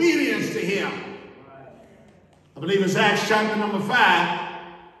in obedience to him. I believe it's Acts chapter number 5,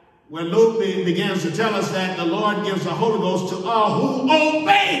 when Luke begins to tell us that the Lord gives the Holy Ghost to all who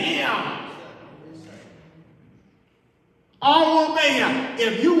obey him. All obey him.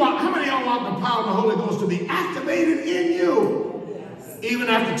 If you want, how many of y'all want the power of the Holy Ghost to be activated in you? Yes. Even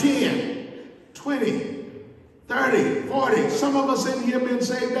after 10, 20, 30, 40. Some of us in here been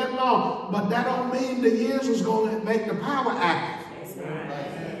saved that long, but that don't mean the years is going to make the power active.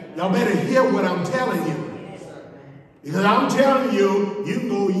 Y'all better hear what I'm telling you. Because I'm telling you, you can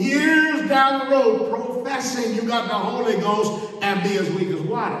go years down the road professing you got the Holy Ghost and be as weak as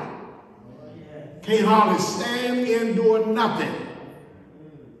water. Can't hardly stand in doing nothing.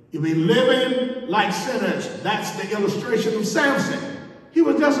 You'll be living like sinners. That's the illustration of Samson. He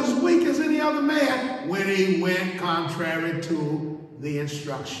was just as weak as any other man when he went contrary to the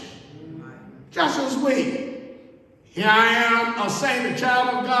instruction. Just as weak. Here I am, a saint, a child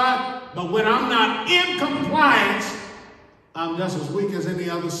of God, but when I'm not in compliance, I'm just as weak as any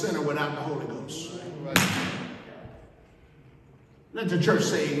other sinner without the Holy Ghost. Let the church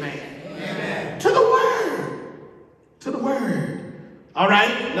say amen. Amen. To the word. To the word. All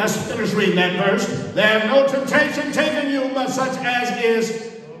right, let's finish reading that verse. There have no temptation taken you but such as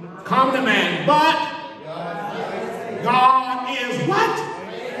is common to man. But God is what?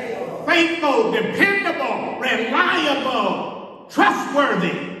 Faithful, dependable, reliable,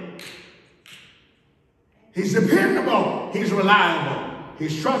 trustworthy. He's dependable. He's reliable.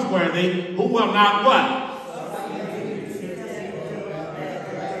 He's trustworthy. Who will not what?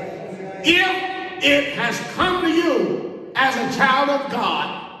 If it has come to you as a child of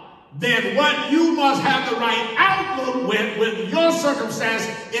God, then what you must have the right outlook with your circumstance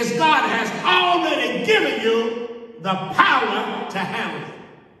is God has already given you the power to handle it.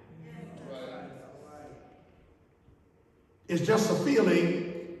 It's just a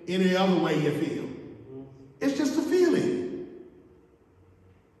feeling any other way you feel. It's just a feeling.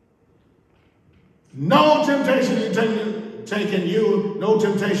 No temptation taking you, no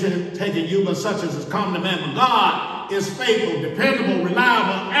temptation taking you, but such as is common to man. But God is faithful, dependable,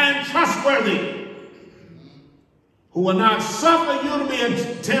 reliable, and trustworthy, who will not suffer you to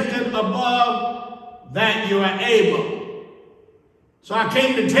be tempted above that you are able. So I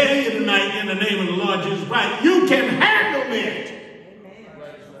came to tell you tonight in the name of the Lord Jesus Christ, you can handle it.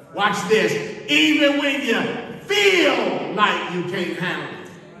 Watch this. Even when you feel like you can't handle it.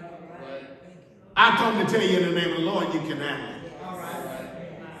 I come to tell you in the name of the Lord, you can handle it.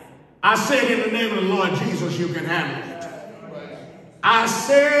 I said in the name of the Lord Jesus, you can handle it. I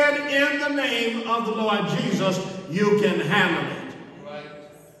said in the name of the Lord Jesus, you can handle it.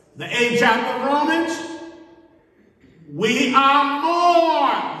 The 8th chapter of Romans, we are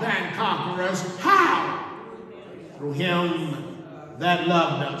more than conquerors. How? Through him that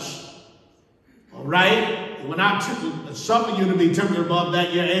loved us. All right? We're not suffer you to be tempted above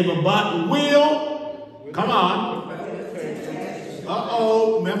that you're able, but will, come on.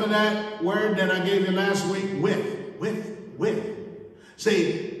 Remember that word that I gave you last week? With.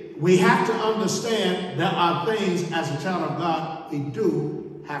 See, we have to understand there are things as a child of God we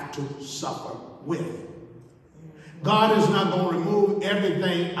do have to suffer with. God is not going to remove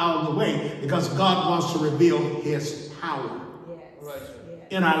everything out of the way because God wants to reveal his power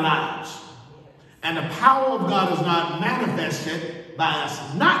in our lives. And the power of God is not manifested by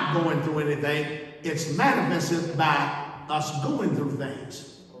us not going through anything. It's manifested by us going through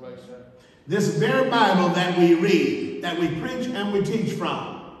things. All right, sir. This very Bible that we read, that we preach and we teach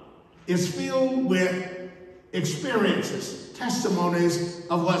from, is filled with experiences, testimonies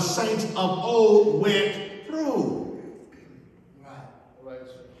of what saints of old went through. Right. All right,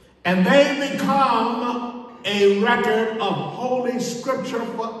 sir. And they become a record of Holy Scripture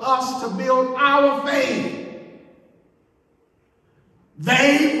for us to build our faith.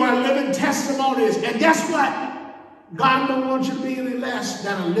 They were living testimonies. And guess what? God don't want you to be any less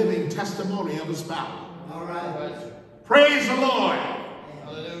than a living testimony of his power. All right. Praise the Lord.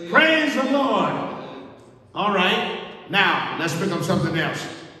 Hallelujah. Praise the Lord. All right. Now, let's pick up something else.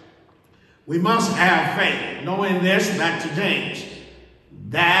 We must have faith. Knowing this, back to James,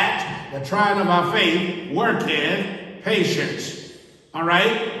 that the trying of our faith worketh patience. All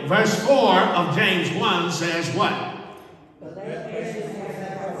right. Verse 4 of James 1 says what? But let patience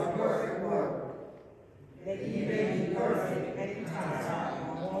have a perfect work, that ye may be perfect and entire,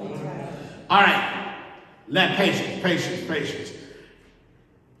 wanting nothing. All right. Let patience.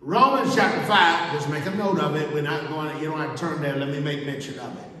 Romans chapter 5, just make a note of it. We're not going, you don't have to turn there. Let me make mention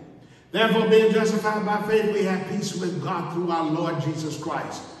of it. Therefore, being justified by faith, we have peace with God through our Lord Jesus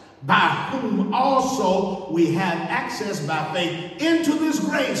Christ, by whom also we have access by faith into this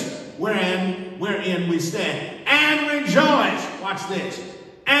grace wherein we stand, and rejoice, watch this,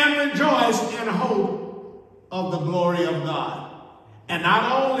 and rejoice in hope of the glory of God. And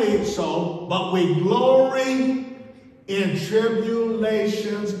not only so, but we glory in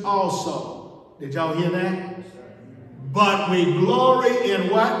tribulations also. Did y'all hear that? But we glory in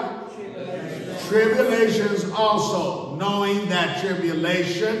what? Tribulations also, knowing that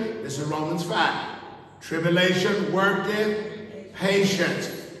tribulation, this is Romans 5, tribulation worketh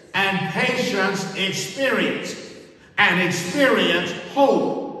patience, and patience experience, and experience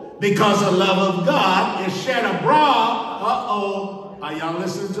hope, because the love of God is shed abroad. Are y'all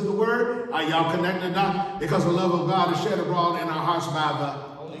listening to the word? Are y'all connected now? Because the love of God is shed abroad in our hearts by the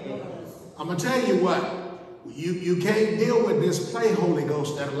Holy Ghost. I'm going to tell you what. You can't deal with this play Holy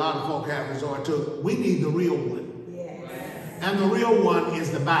Ghost that a lot of folk have resort to. We need the real one. Yes. And the real one is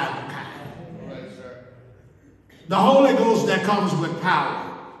the Bible kind. Right, sir. The Holy Ghost that comes with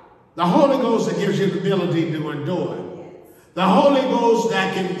power. The Holy Ghost that gives you the ability to endure. The Holy Ghost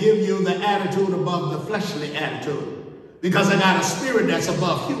that can give you the attitude above the fleshly attitude. Because I got a spirit that's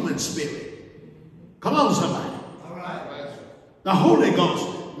above human spirit. Come on, somebody. All right. The Holy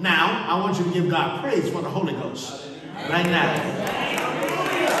Ghost. Now, I want you to give God praise for the Holy Ghost. Right now.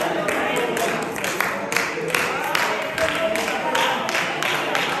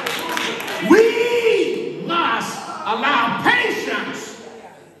 We must allow patience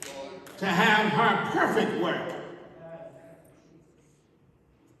to have her perfect work.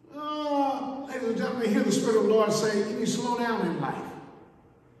 Ladies and gentlemen, hear the Spirit of the Lord say, you need to slow down in life.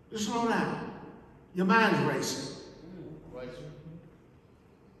 Just slow down. Your mind's racing.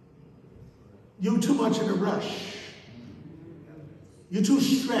 You're too much in a rush. You're too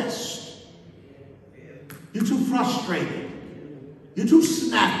stressed. You're too frustrated. You're too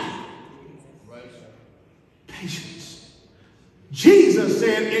snappy. Patience. Jesus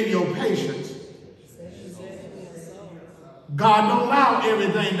said in your patience, God don't allow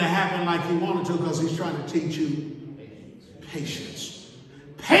everything to happen like he wanted to because he's trying to teach you patience.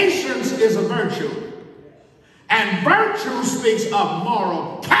 Patience is a virtue. And virtue speaks of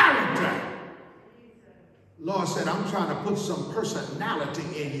moral character. Lord said, I'm trying to put some personality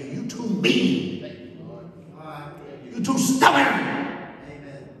in you. You too mean. You too stubborn.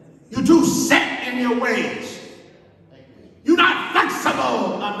 You too set in your ways. You're not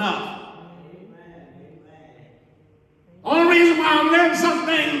flexible enough. Only reason why I'm letting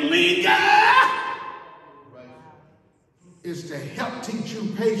something linger is to help teach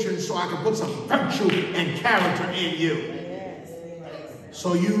you patience so I can put some virtue and character in you.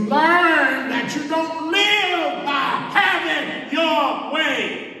 So you learn that you don't live by having your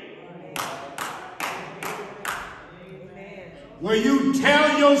way. Where you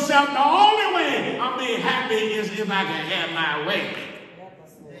tell yourself the only way I'm being happy is if I can have my way.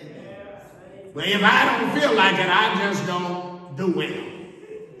 But if I don't feel like it, I just don't do it.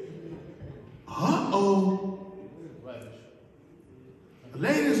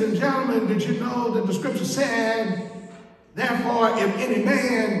 Ladies and gentlemen, did you know that the scripture said, therefore, if any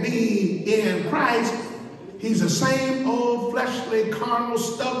man be in Christ, he's the same old fleshly, carnal,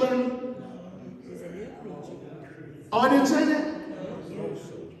 stubborn. Oh, I didn't say that?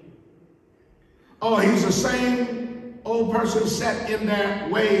 Oh, he's the same old person set in their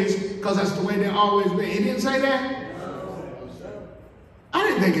ways because that's the way they always been. He didn't say that? I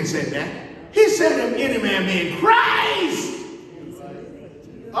didn't think it said that. He said if any man be in Christ.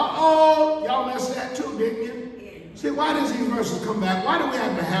 Y'all missed that too, didn't you? See, why does these verses come back? Why do we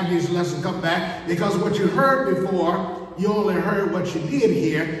have to have these lessons come back? Because what you heard before, you only heard what you did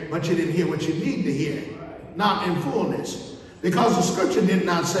hear, but you didn't hear what you need to hear. Not in fullness. Because the scripture did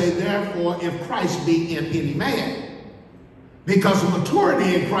not say, therefore, if Christ be in any man. Because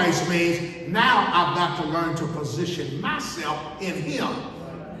maturity in Christ means now I've got to learn to position myself in him.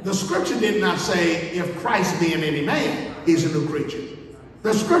 The scripture did not say, if Christ be in any man, he's a new creature.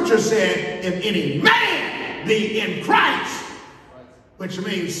 The scripture said, if any man be in Christ, which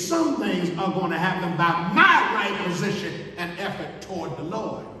means some things are going to happen by my right position and effort toward the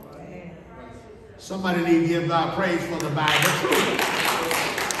Lord. Somebody need to give God praise for the Bible truth.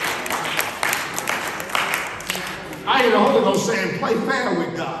 I hear the Holy Ghost saying, play fair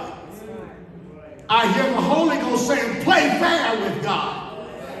with God. I hear the Holy Ghost saying, play fair with God.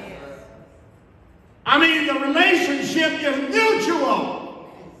 I mean, the relationship is mutual.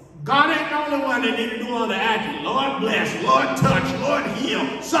 God ain't the only one that need to do all the acting. Lord bless, Lord touch, Lord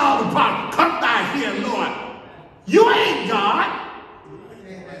heal, solve the problem. Come by here, Lord. You ain't God.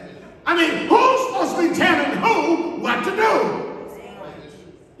 I mean, who's supposed to be telling who what to do?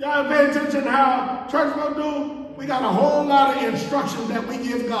 Y'all pay attention to how church will do? We got a whole lot of instructions that we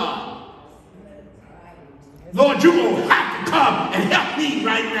give God. Lord, you're going to have to come and help need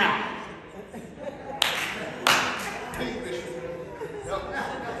right now. Hey, Bishop. Help us.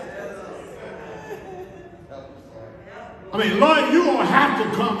 Help us. I mean, Lord, you're going to have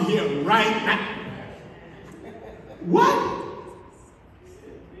to come here right now. What?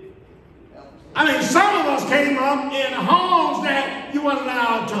 I mean, some of us came up in homes that you weren't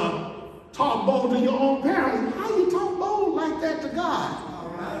allowed to talk bold to your own parents. How you talk bold like that to God?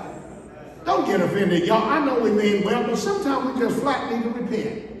 Don't get offended, y'all. I know we mean well, but sometimes we just flat need to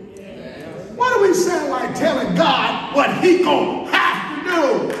repent. What do we sound like telling God what he gonna have to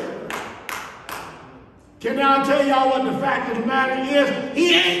do? Can I tell y'all what the fact of the matter is?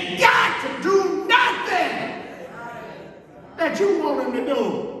 He ain't got to do nothing that you want him to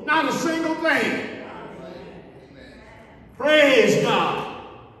do. Not a single thing. Praise God.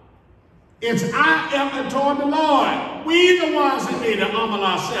 It's our effort toward the Lord. We the ones that need to humble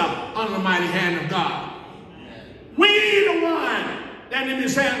ourselves under the mighty hand of God. We the one that need to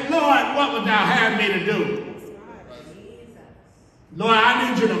say, Lord, what would thou have me to do? Lord,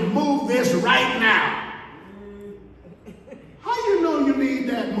 I need you to move this right now. How you know you need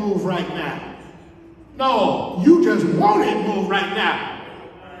that move right now? No, you just want it moved right now.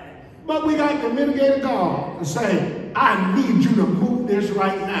 But we got to mitigate a God and say, I need you to move this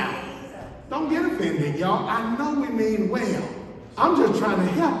right now. Don't get offended, y'all. I know we mean well. I'm just trying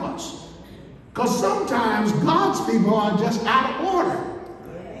to help us. Because sometimes God's people are just out of order.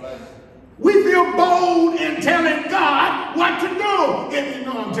 We feel bold in telling God what to do. If you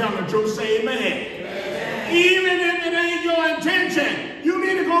know I'm telling the truth, say amen. Even if it ain't your intention, you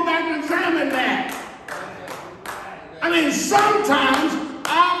need to go back and examine that. I mean, sometimes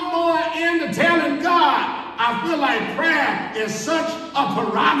I'm more into telling God. I feel like prayer is such a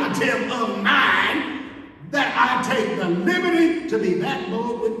prerogative of mine that I take the liberty to be that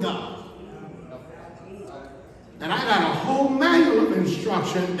bold with God. And I got a whole manual of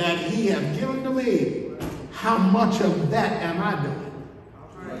instruction that he has given to me. How much of that am I doing?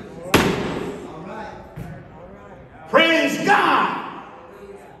 Praise God.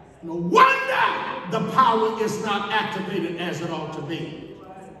 No wonder the power is not activated as it ought to be.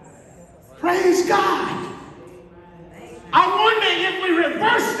 Praise God. I wonder if we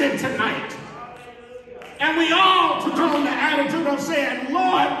reversed it tonight and we all took on the attitude of saying,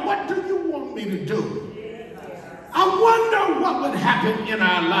 Lord, what do you want me to do? I wonder what would happen in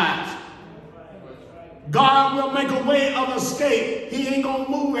our lives. God will make a way of escape. He ain't going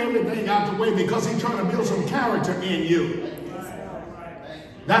to move everything out the way because he's trying to build some character in you.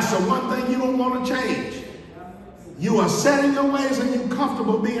 That's the one thing you don't want to change. You are set in your ways and you're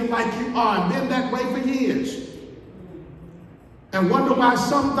comfortable being like you are and been that way for years. And wonder why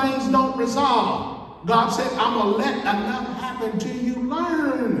some things don't resolve. God said, I'm going to let enough happen till you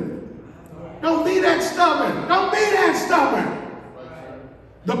learn. Don't be that stubborn. Don't be that stubborn.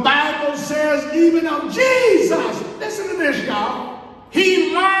 The Bible says even of Jesus, listen to this, y'all.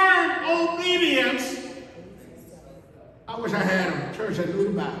 He learned obedience. I wish I had a church that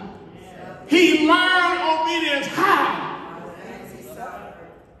knew the Bible. He learned obedience how?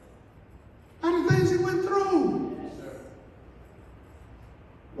 By the things he went through.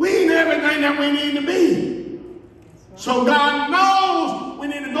 We ain't everything that we need to be. So God knows we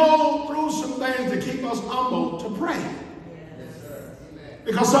need to go through some things to keep us humble to pray.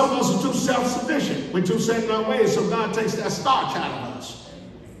 Because some of us are too self-sufficient. We're too set in our ways, so God takes that starch out of us.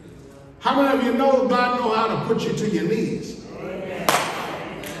 How many of you know God knows how to put you to your knees?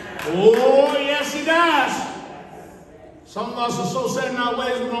 Oh, yes, he does. Some of us are so set in our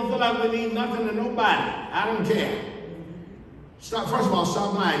ways, we don't feel like we need nothing to nobody. I don't care. Stop, first of all,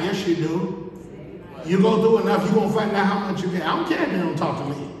 stop lying. Yes, you do. You go through enough, you're going to find out how much you care. I don't care if you don't talk to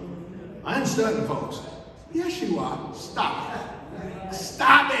me. I ain't studying, folks. Yes, you are. Stop it.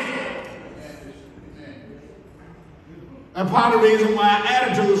 Stop it. And part of the reason why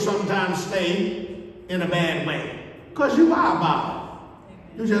attitudes sometimes stay in a bad way, because you are bothered.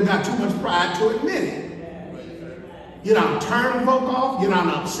 You just got too much pride to admit it. You done turned folk off. You done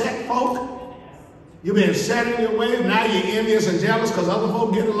upset folk. You've been set in your ways. Now you're envious and jealous because other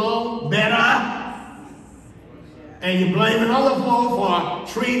folk get along better. And you're blaming other folk for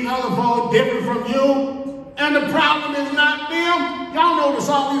treating other folk different from you. And the problem is not them. Y'all know the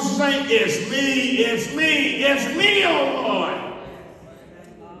song used to say, it's me, it's me, it's me, oh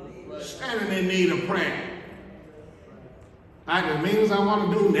Lord. Standing in need of prayer. Like the means I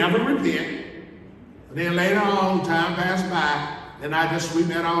want to do, never repent. But then later on, time passed by, then I just sweep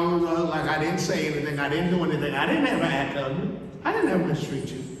that on like I didn't say anything, I didn't do anything. I didn't ever act ugly. I didn't ever mistreat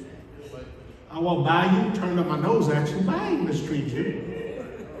you. I walked by you, turned up my nose at you, but I ain't mistreat you.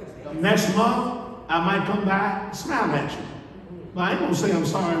 Next month, I might come by and smile at you. But I ain't gonna say I'm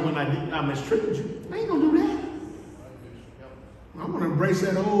sorry when I mistreated you. I ain't gonna do that. I'm gonna embrace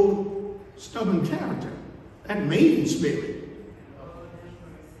that old stubborn character, that mean spirit.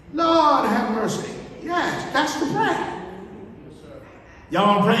 Lord have mercy. Yes, that's the prayer. Y'all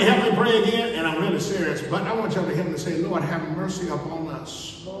want to pray? Help me pray again, and I'm really serious. But I want y'all to help me say, Lord, have mercy upon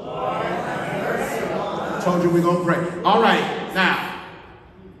us. Lord, have mercy upon us. I told you we're going to pray. All right, now,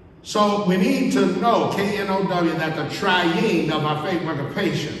 so we need to know, K-N-O-W, that the triune of our faith work of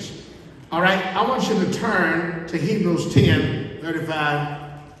patience. All right, I want you to turn to Hebrews 10:35.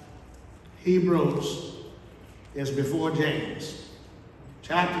 Hebrews is before James.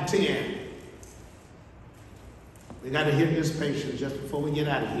 Chapter 10. We got to hit this patience just before we get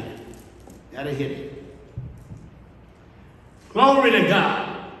out of here. Got to hit it. Glory to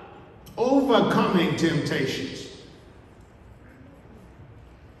God. Overcoming temptations.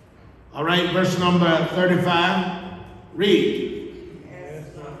 All right, verse number 35. Read.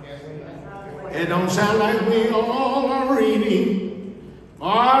 It don't sound like we all are reading.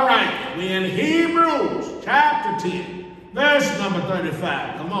 All right, we're in Hebrews chapter 10, verse number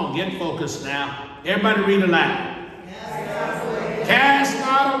 35. Come on, get focused now. Everybody read aloud. Cast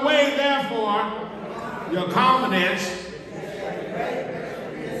not away, therefore, your confidence.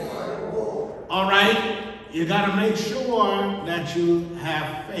 All right, you got to make sure that you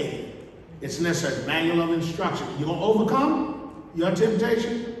have faith. It's necessary. Manual of instruction. You going to overcome your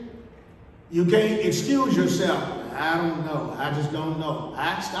temptation? You can't excuse yourself. I don't know. I just don't know.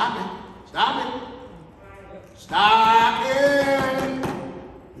 Stop it. Stop it. Stop it.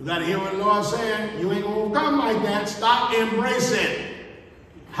 You got to hear what the Lord's saying. You ain't going to overcome like that. Stop embracing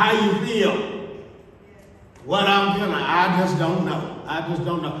how you feel. What I'm feeling, I just don't know. I just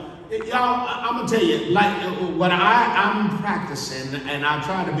don't know. Y'all, I'm going to tell you, like what I'm practicing, and I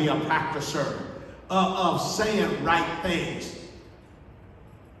try to be a practicer of saying right things.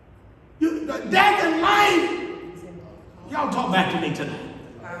 Death and life, y'all talk back to me tonight.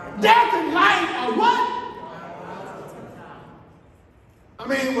 Death and life are what? I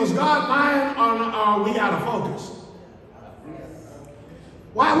mean, was God lying or are we out of focus?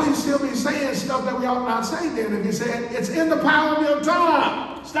 Why would you still be saying stuff that we ought not say then if he said it's in the power of your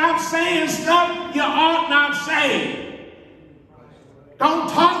tongue? Stop saying stuff you ought not say. Don't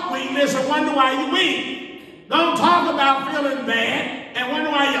talk weakness and wonder why you're weak. Don't talk about feeling bad and wonder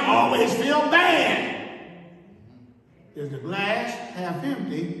why you always feel bad. Is the glass half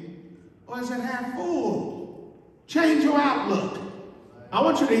empty or is it half full? Change your outlook. I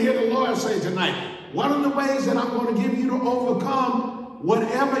want you to hear the Lord say tonight, one of the ways that I'm going to give you to overcome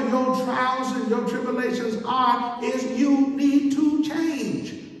whatever your trials and your tribulations are is you need to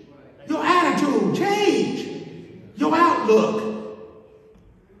change. Your attitude, change. Your outlook.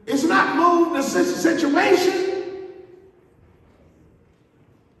 It's not moving the situation.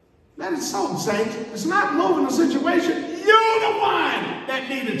 That is so, saints. It's not moving the situation. You're the one that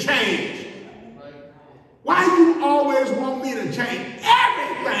need to change. Why you always want me to change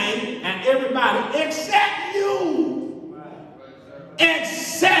everything and everybody except you?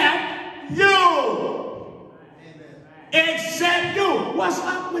 Except you. Except you. What's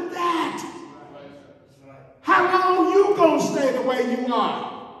up with that? How long you gonna stay the way you are?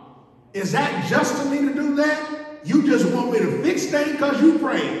 Is that just for me to do that? You just want me to fix things because you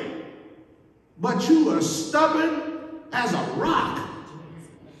pray. But you are stubborn as a rock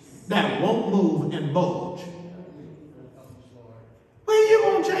that won't move and bulge. When you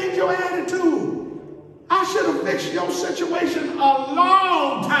gonna change your attitude? I should have fixed your situation a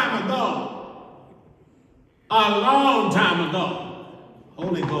long time ago. A long time ago.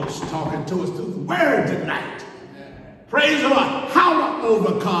 Holy Ghost talking to us through the word tonight. Praise the Lord. How to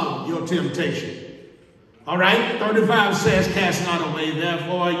overcome your temptation. All right, 35 says, cast not away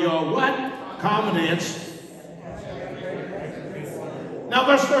therefore your what? Confidence. Now,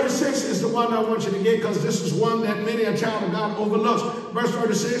 verse 36 is the one I want you to get because this is one that many a child of God overlooks. Verse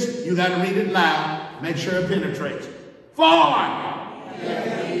 36, you got to read it loud. Make sure it penetrates. For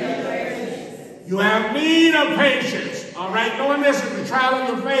you have need of patience. All right, knowing this is the trial of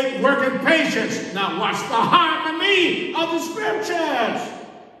your faith, working patience. Now, watch the harmony of the scriptures.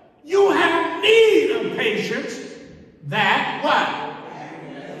 You have need of patience. That what?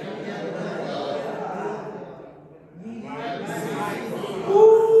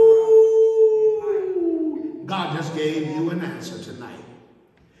 Ooh, God just gave you an answer tonight.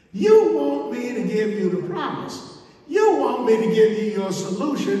 You want me to give you the promise. You want me to give you your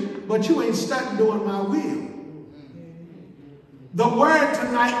solution, but you ain't stuck doing my will. The word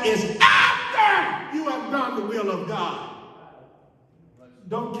tonight is after you have done the will of God.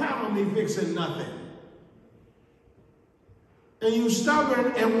 Don't count on me fixing nothing. and you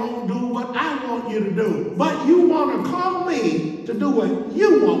stubborn and won't do what I want you to do. But you want to call me to do what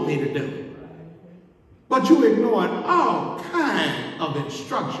you want me to do. But you ignored all kind of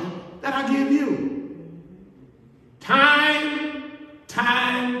instruction that I give you. Time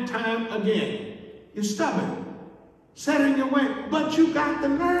again. You're stubborn, set in your way, but you got the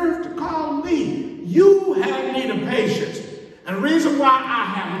nerve to call me. You have need of patience. And the reason why I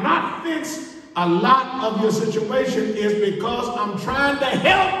have not fixed a lot of your situation is because I'm trying to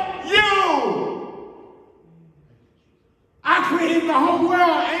help you. I created the whole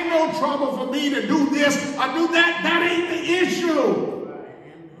world. Ain't no trouble for me to do this or do that. That ain't the issue.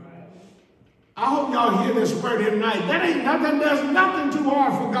 I hope y'all hear this word tonight. That ain't nothing. There's nothing too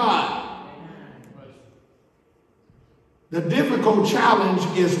hard for God. The difficult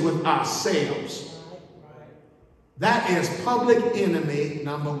challenge is with ourselves. That is public enemy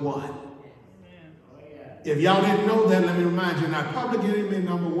number one. If y'all didn't know that, let me remind you now, public enemy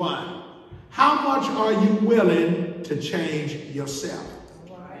number one. How much are you willing to change yourself?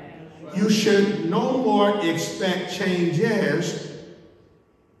 You should no more expect changes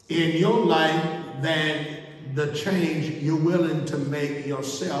in your life than the change you're willing to make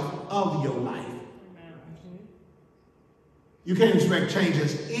yourself of your life. You can't expect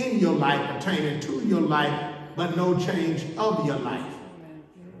changes in your life pertaining to your life, but no change of your life.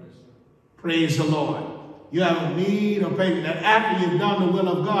 Praise the Lord. You have a need of faith that after you've done the will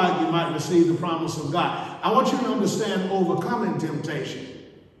of God, you might receive the promise of God. I want you to understand overcoming temptation.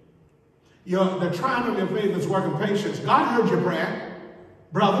 The trying of your faith is working patience. God heard your prayer,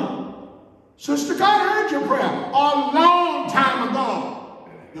 brother, sister. God heard your prayer a long time ago.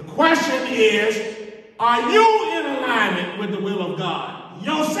 The question is, are you in alignment with the will of God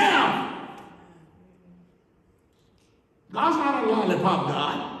yourself? God's not a lollipop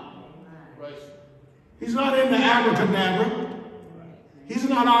God. He's not in the abracadabra. He's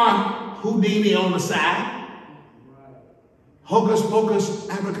not our Houdini on the side. Hocus pocus,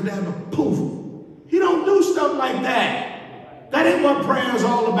 abracadabra, poof. He don't do stuff like that. That ain't what prayer is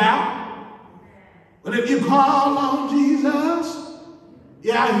all about. But if you call on Jesus,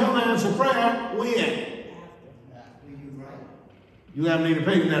 yeah, he'll answer prayer. When? You have need to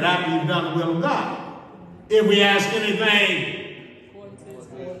pay that after you've done the will of God. If we ask anything,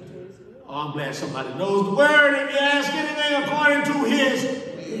 oh, I'm glad somebody knows the word. If you ask anything according to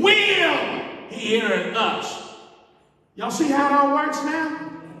his will, he heareth us. Y'all see how it all works now?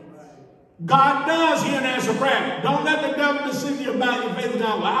 God does hear and answer prayer. Don't let the devil deceive you about your faith.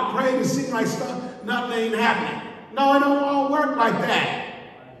 Well, I pray to seem like stuff, nothing ain't happening. No, it don't all work like that.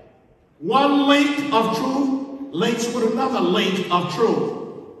 One link of truth links with another link of truth.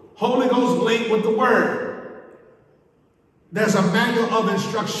 Holy Ghost link with the word. There's a manual of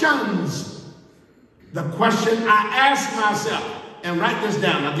instructions. The question I ask myself, and write this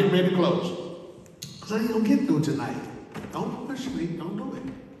down, I'll get ready to close, because I ain't going to get through tonight. Don't push me, don't do it.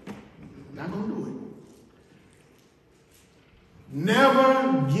 I'm not going to do it.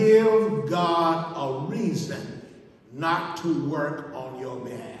 Never give God a reason not to work on your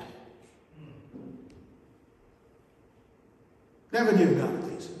behalf. Never give God a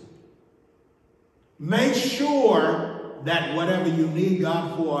reason. Make sure that whatever you need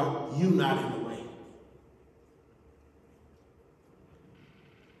God for, you're not in the way.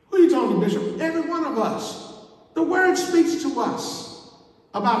 Who are you talking to, Bishop? Every one of us. The word speaks to us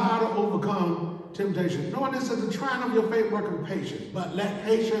about how to overcome temptation. Knowing this is the trying of your faith working patience, but let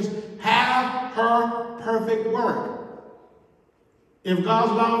patience have her perfect work. If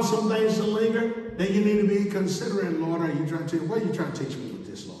God's allowing some things to linger, then you need to be considering, Lord, what are you trying to teach me with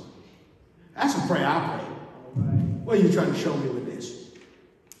this, Lord? That's a prayer I pray. What are you trying to show me with this?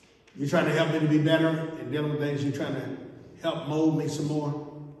 You trying to help me to be better in dealing with things? You trying to help mold me some more?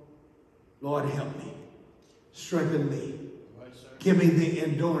 Lord, help me. Strengthen me. Give me the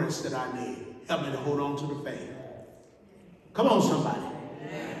endurance that I need. Help me to hold on to the faith. Come on, somebody.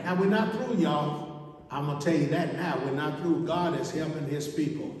 Now, we're not through, y'all. I'm going to tell you that now. We're not through. God is helping his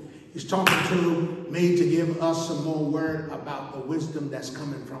people. He's talking to me to give us some more word about the wisdom that's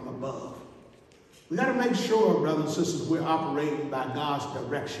coming from above. We got to make sure, brothers and sisters, we're operating by God's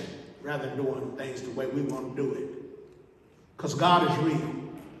direction rather than doing things the way we want to do it. Because God is real.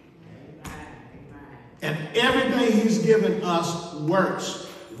 And everything he's given us works.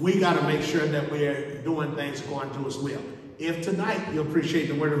 We got to make sure that we're doing things according to his will. If tonight you appreciate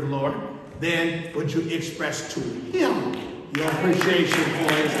the word of the Lord, then would you express to him your appreciation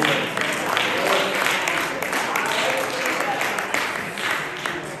for his word?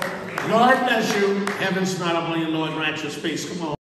 Lord bless you. Heaven smile upon you, Lord, grant your space. Come on.